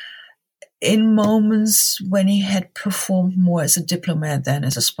 in moments when he had performed more as a diplomat than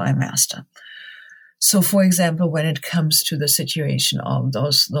as a spy master. So, for example, when it comes to the situation of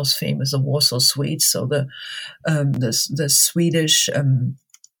those famous Warsaw Swedes, so the Swedish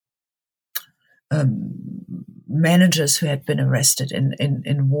managers who had been arrested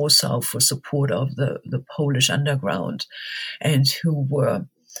in Warsaw for support of the Polish underground, and who were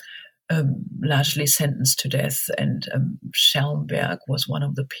largely sentenced to death, and Schellenberg was one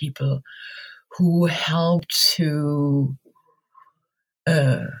of the people who helped to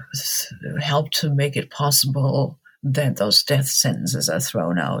make it possible that those death sentences are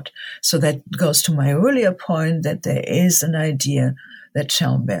thrown out. So that goes to my earlier point that there is an idea that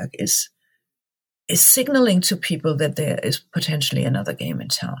Schellenberg is signaling to people that there is potentially another game in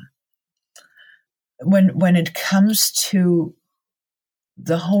town. When it comes to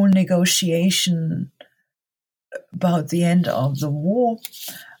the whole negotiation about the end of the war,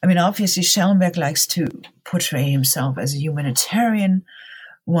 I mean, obviously Schellenberg likes to portray himself as a humanitarian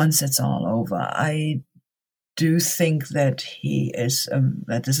once it's all over. I do think that he is,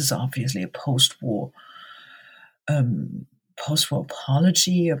 that this is obviously a post-war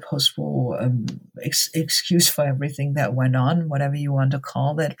apology, a post-war excuse for everything that went on, whatever you want to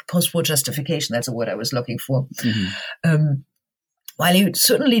call that. Post-war justification, that's the word I was looking for. Mm-hmm. While he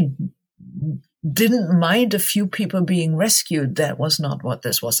certainly didn't mind a few people being rescued, that was not what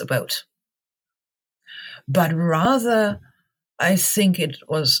this was about. But rather, I think it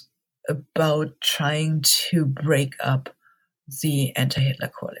was about trying to break up the anti-Hitler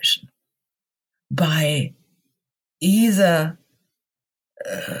coalition by either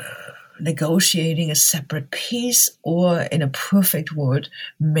negotiating a separate peace or, in a perfect world,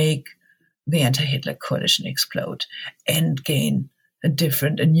 make the anti-Hitler coalition explode and gain a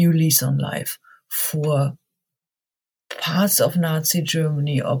new lease on life for parts of Nazi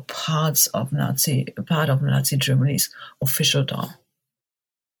Germany or part of Nazi Germany's officialdom.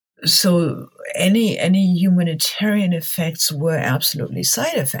 So any humanitarian effects were absolutely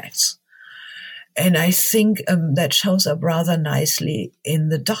side effects. And I think that shows up rather nicely in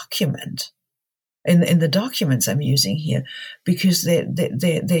the document, in the documents I'm using here, because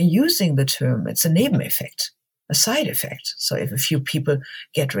they're using the term, it's a Nebeneffekt, a side effect. So if a few people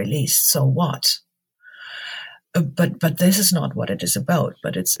get released, so what? But this is not what it is about.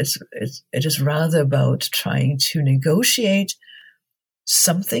 But it is rather about trying to negotiate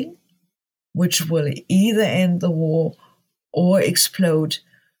something which will either end the war or explode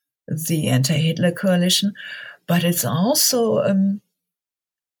the anti-Hitler coalition. But it's also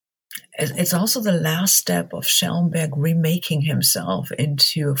the last step of Schellenberg remaking himself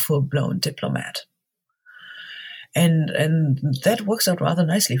into a full-blown diplomat. And that works out rather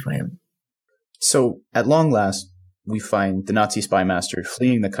nicely for him. So, at long last, we find the Nazi spy master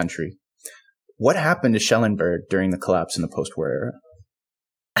fleeing the country. What happened to Schellenberg during the collapse in the post-war era?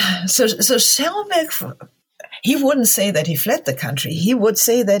 So Schellenberg he wouldn't say that he fled the country. He would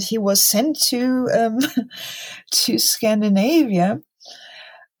say that he was sent to Scandinavia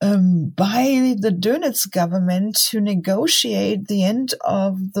by the Dönitz government to negotiate the end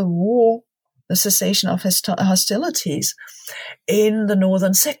of the war, the cessation of hostilities in the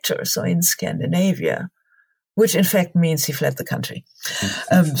northern sector, so in Scandinavia, which in fact means he fled the country.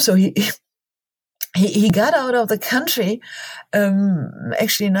 So he got out of the country,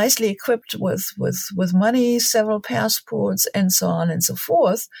 actually nicely equipped with money, several passports, and so on and so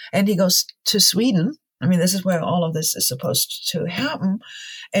forth. And he goes to Sweden. I mean, this is where all of this is supposed to happen.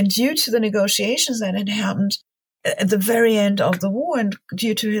 And due to the negotiations that had happened at the very end of the war, and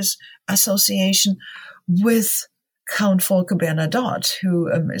due to his association with Count Volker Bernadotte, who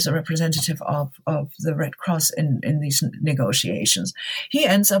is a representative of the Red Cross in these negotiations, he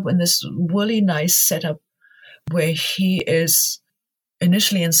ends up in this really nice setup where he is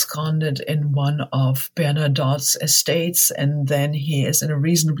initially ensconced in one of Bernadotte's estates, and then he is in a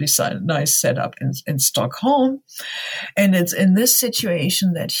reasonably nice setup in Stockholm. And it's in this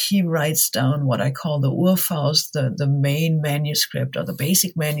situation that he writes down what I call the Urfaust, the main manuscript or the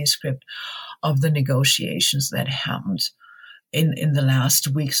basic manuscript of the negotiations that happened in the last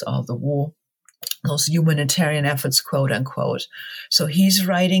weeks of the war, those humanitarian efforts, quote unquote. So he's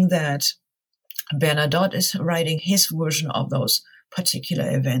writing that. Bernadotte is writing his version of those particular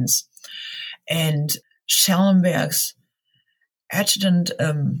events. And Schellenberg's adjutant,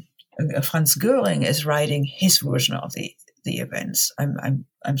 Franz Göring, is writing his version of the events.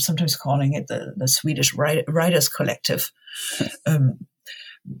 I'm sometimes calling it the Swedish Writers Collective,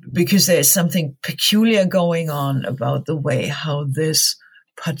 because there's something peculiar going on about the way how this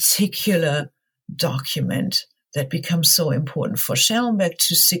particular document that becomes so important for Schellenberg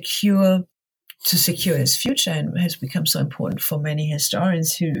to secure his future, and has become so important for many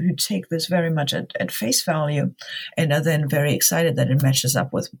historians who take this very much at face value, and are then very excited that it matches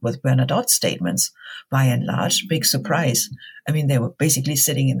up with Bernadotte's statements by and large. Big surprise. I mean, they were basically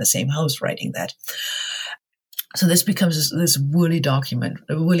sitting in the same house writing that. So this becomes this really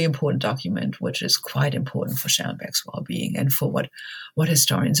important document, which is quite important for Schellenberg's well-being and for what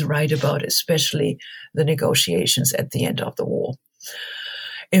historians write about, especially the negotiations at the end of the war.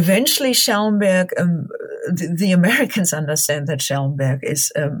 Eventually, Schellenberg, the Americans understand that Schellenberg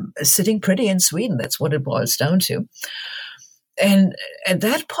is sitting pretty in Sweden. That's what it boils down to. And at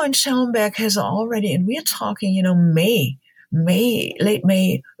that point, Schellenberg has already, and we're talking, late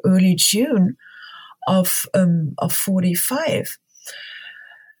May, early June of 45.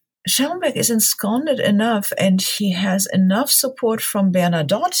 Schellenberg is ensconced enough, and he has enough support from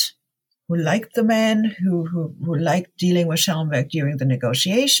Bernadotte, who liked the man, who liked dealing with Schellenberg during the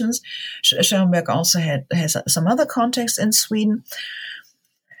negotiations. Schellenberg also has some other contacts in Sweden.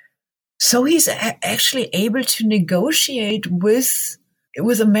 So he's actually able to negotiate with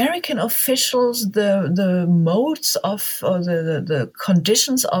American officials the modes of, or the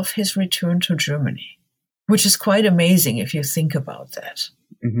conditions of his return to Germany, which is quite amazing if you think about that.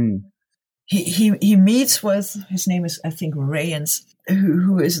 Mm-hmm. He meets with, his name is, I think, Rayens,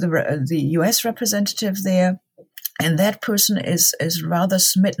 who is the U.S. representative there. And that person is rather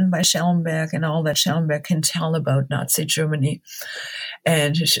smitten by Schellenberg and all that Schellenberg can tell about Nazi Germany,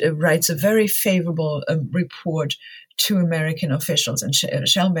 and writes a very favorable report to American officials. And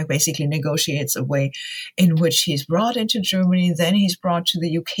Schellenberg basically negotiates a way in which he's brought into Germany, then he's brought to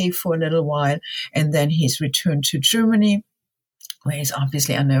the UK for a little while, and then he's returned to Germany, where he's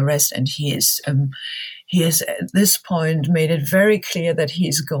obviously under arrest, and he has at this point made it very clear that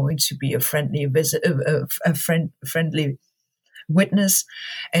he's going to be a friendly witness,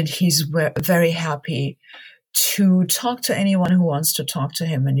 and he's very happy to talk to anyone who wants to talk to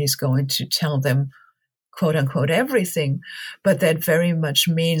him, and he's going to tell them, quote unquote, everything. But that very much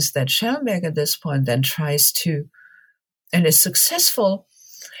means that Schellenberg at this point then tries to, and is successful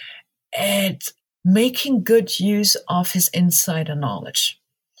at making good use of his insider knowledge.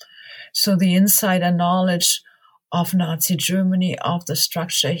 So the insider knowledge of Nazi Germany, of the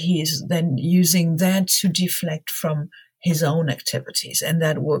structure, he is then using that to deflect from his own activities. And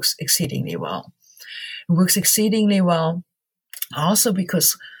that works exceedingly well. It works exceedingly well also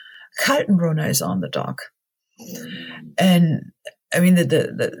because Kaltenbrunner is on the dock. And I mean,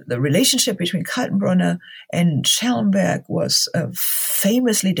 the relationship between Kaltenbrunner and Schellenberg was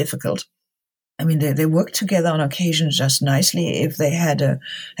famously difficult. I mean, they worked together on occasion just nicely. If they had a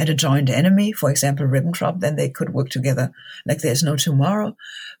joint enemy, for example, Ribbentrop, then they could work together like there's no tomorrow.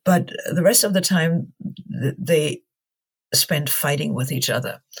 But the rest of the time, they spent fighting with each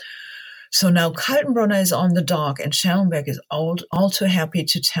other. So now Kaltenbrunner is on the dock, and Schellenberg is all too happy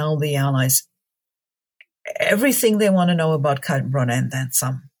to tell the Allies everything they want to know about Kaltenbrunner and then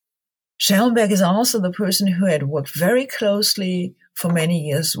some. Schellenberg is also the person who had worked very closely for many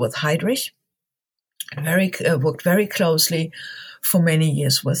years with Heydrich, worked very closely for many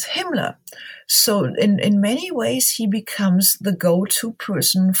years with Himmler. So in many ways, he becomes the go-to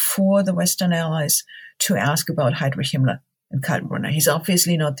person for the Western Allies to ask about Heinrich Himmler and Kaltenbrunner. He's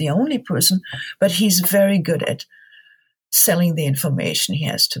obviously not the only person, but he's very good at selling the information he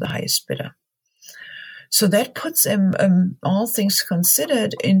has to the highest bidder. So that puts him, all things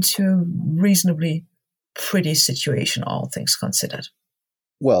considered, into a reasonably pretty situation, all things considered.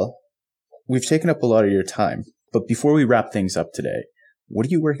 Well, we've taken up a lot of your time, but before we wrap things up today, what are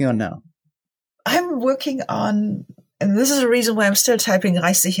you working on now? I'm working on, and this is the reason why I'm still typing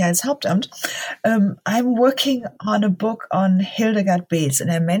Reichssicherheitshauptamt. I'm working on a book on Hildegard Beetz,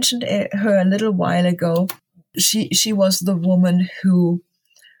 and I mentioned her a little while ago. She was the woman who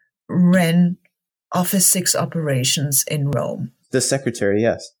ran Office 6 operations in Rome. The secretary,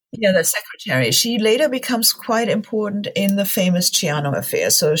 yes. Yeah, the secretary. She later becomes quite important in the famous Ciano affair.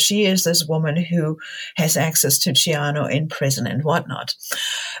 So she is this woman who has access to Ciano in prison and whatnot.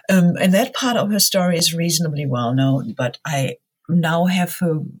 And that part of her story is reasonably well known, but I now have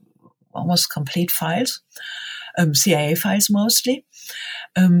almost complete files, CIA files mostly,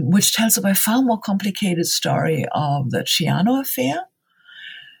 which tells a by far more complicated story of the Ciano affair,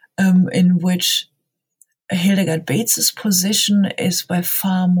 in which Hildegard Beetz's position is by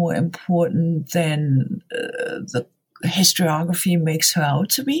far more important than the historiography makes her out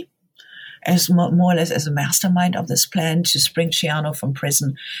to be, as more or less as a mastermind of this plan to spring Ciano from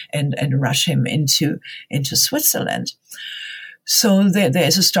prison and rush him into Switzerland. So there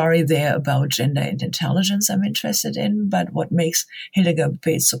is a story there about gender and intelligence I'm interested in, but what makes Hildegard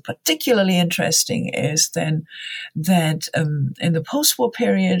Beetz so particularly interesting is then that in the post-war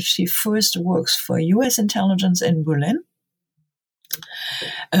period, she first works for U.S. intelligence in Berlin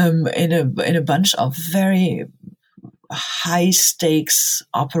in a bunch of very high-stakes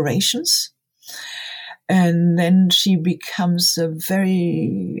operations. And then she becomes a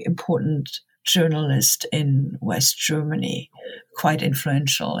very important journalist in West Germany, quite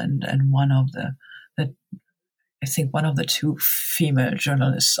influential, and one of the I think one of the two female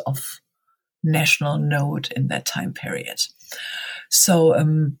journalists of national note in that time period. So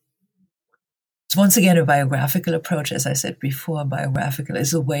it's once again a biographical approach. As I said before, biographical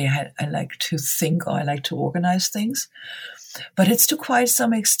is a way I like to think, or I like to organize things. But it's to quite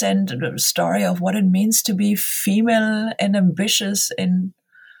some extent a story of what it means to be female and ambitious in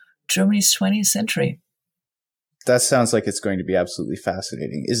Germany's 20th century. That sounds like it's going to be absolutely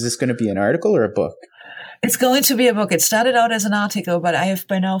fascinating. Is this going to be an article or a book? It's going to be a book. It started out as an article, but I have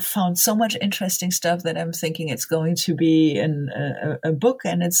by now found so much interesting stuff that I'm thinking it's going to be a book,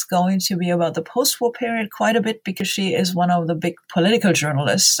 and it's going to be about the post-war period quite a bit, because she is one of the big political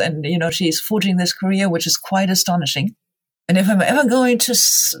journalists, and she's forging this career, which is quite astonishing. And if I'm ever going to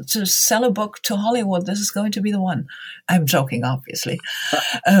sell a book to Hollywood, this is going to be the one. I'm joking, obviously.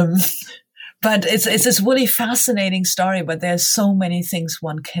 But it's this really fascinating story, but there's so many things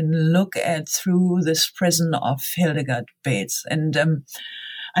one can look at through this prism of Hildegard Beetz. And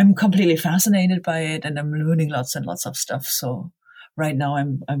I'm completely fascinated by it, and I'm learning lots and lots of stuff. So right now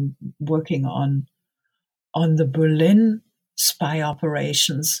I'm working on the Berlin spy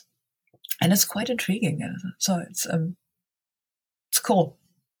operations, and it's quite intriguing. So it's cool.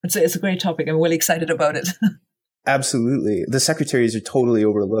 It's a great topic. I'm really excited about it. Absolutely. The secretaries are totally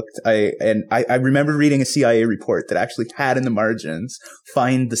overlooked. I remember reading a CIA report that actually had in the margins,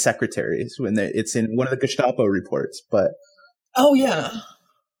 find the secretaries, when it's in one of the Gestapo reports. But oh yeah,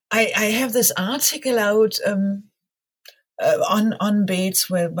 I have this article out on Beetz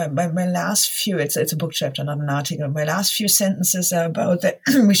where my last few, it's a book chapter, not an article. My last few sentences are about that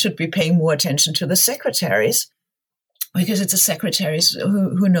we should be paying more attention to the secretaries, because it's the secretaries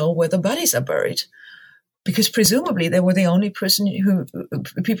who know where the bodies are buried. Because presumably they were the only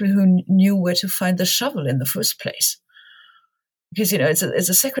people who knew where to find the shovel in the first place. Because it's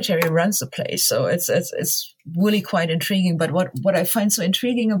a secretary who runs the place, so it's really quite intriguing. But what I find so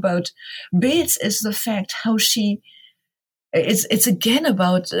intriguing about Beetz is the fact how it's again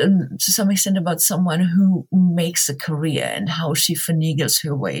about to some extent about someone who makes a career and how she finagles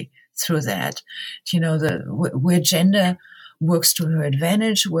her way through that. Where gender works to her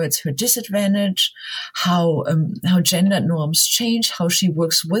advantage, where it's her disadvantage, how gender norms change, how she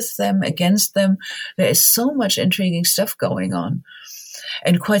works with them, against them. There is so much intriguing stuff going on.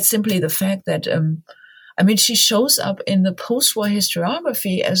 And quite simply the fact that, she shows up in the post-war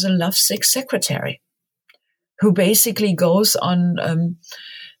historiography as a lovesick secretary who basically goes on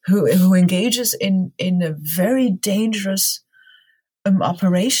who engages in a very dangerous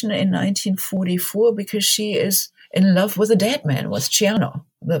operation in 1944 because she is in love with a dead man, with Ciano,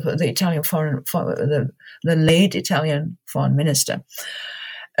 the Italian the late Italian foreign minister.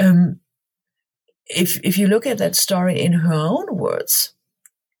 If you look at that story in her own words,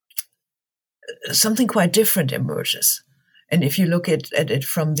 something quite different emerges. And if you look at it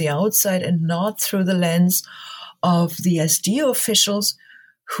from the outside and not through the lens of the SD officials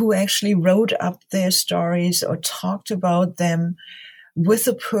who actually wrote up their stories or talked about them with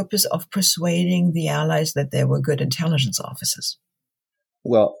the purpose of persuading the Allies that they were good intelligence officers.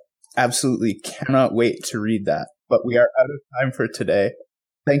 Well, absolutely cannot wait to read that. But we are out of time for today.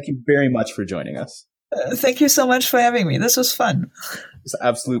 Thank you very much for joining us. Thank you so much for having me. This was fun. It's an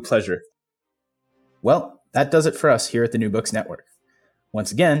absolute pleasure. Well, that does it for us here at the New Books Network.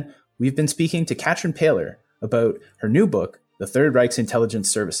 Once again, we've been speaking to Katrin Paehler about her new book, The Third Reich's Intelligence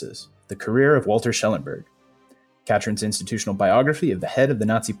Services, The Career of Walter Schellenberg. Katrin's institutional biography of the head of the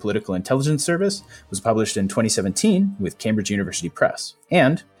Nazi Political Intelligence Service was published in 2017 with Cambridge University Press.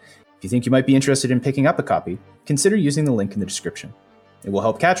 And if you think you might be interested in picking up a copy, consider using the link in the description. It will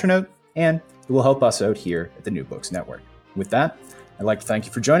help Katrin out, and it will help us out here at the New Books Network. With that, I'd like to thank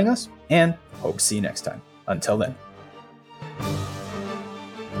you for joining us, and hope to see you next time. Until then.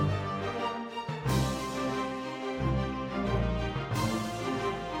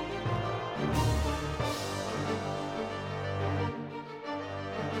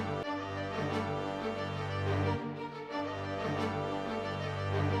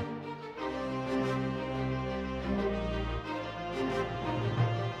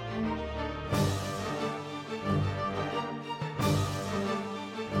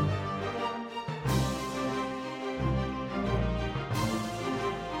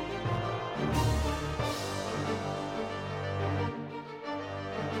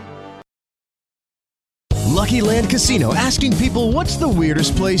 Lucky Land Casino, asking people, what's the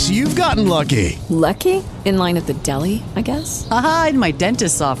weirdest place you've gotten lucky? Lucky? In line at the deli, I guess? Aha, in my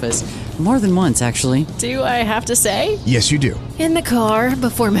dentist's office. More than once, actually. Do I have to say? Yes, you do. In the car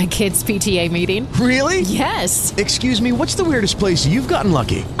before my kids' PTA meeting. Really? Yes. Excuse me, what's the weirdest place you've gotten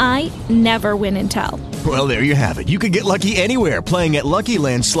lucky? I never win and tell. Well, there you have it. You can get lucky anywhere, playing at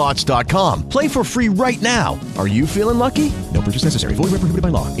LuckyLandSlots.com. Play for free right now. Are you feeling lucky? No purchase necessary. Void where prohibited by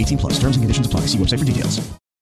law. 18+. Terms and conditions apply. See website for details.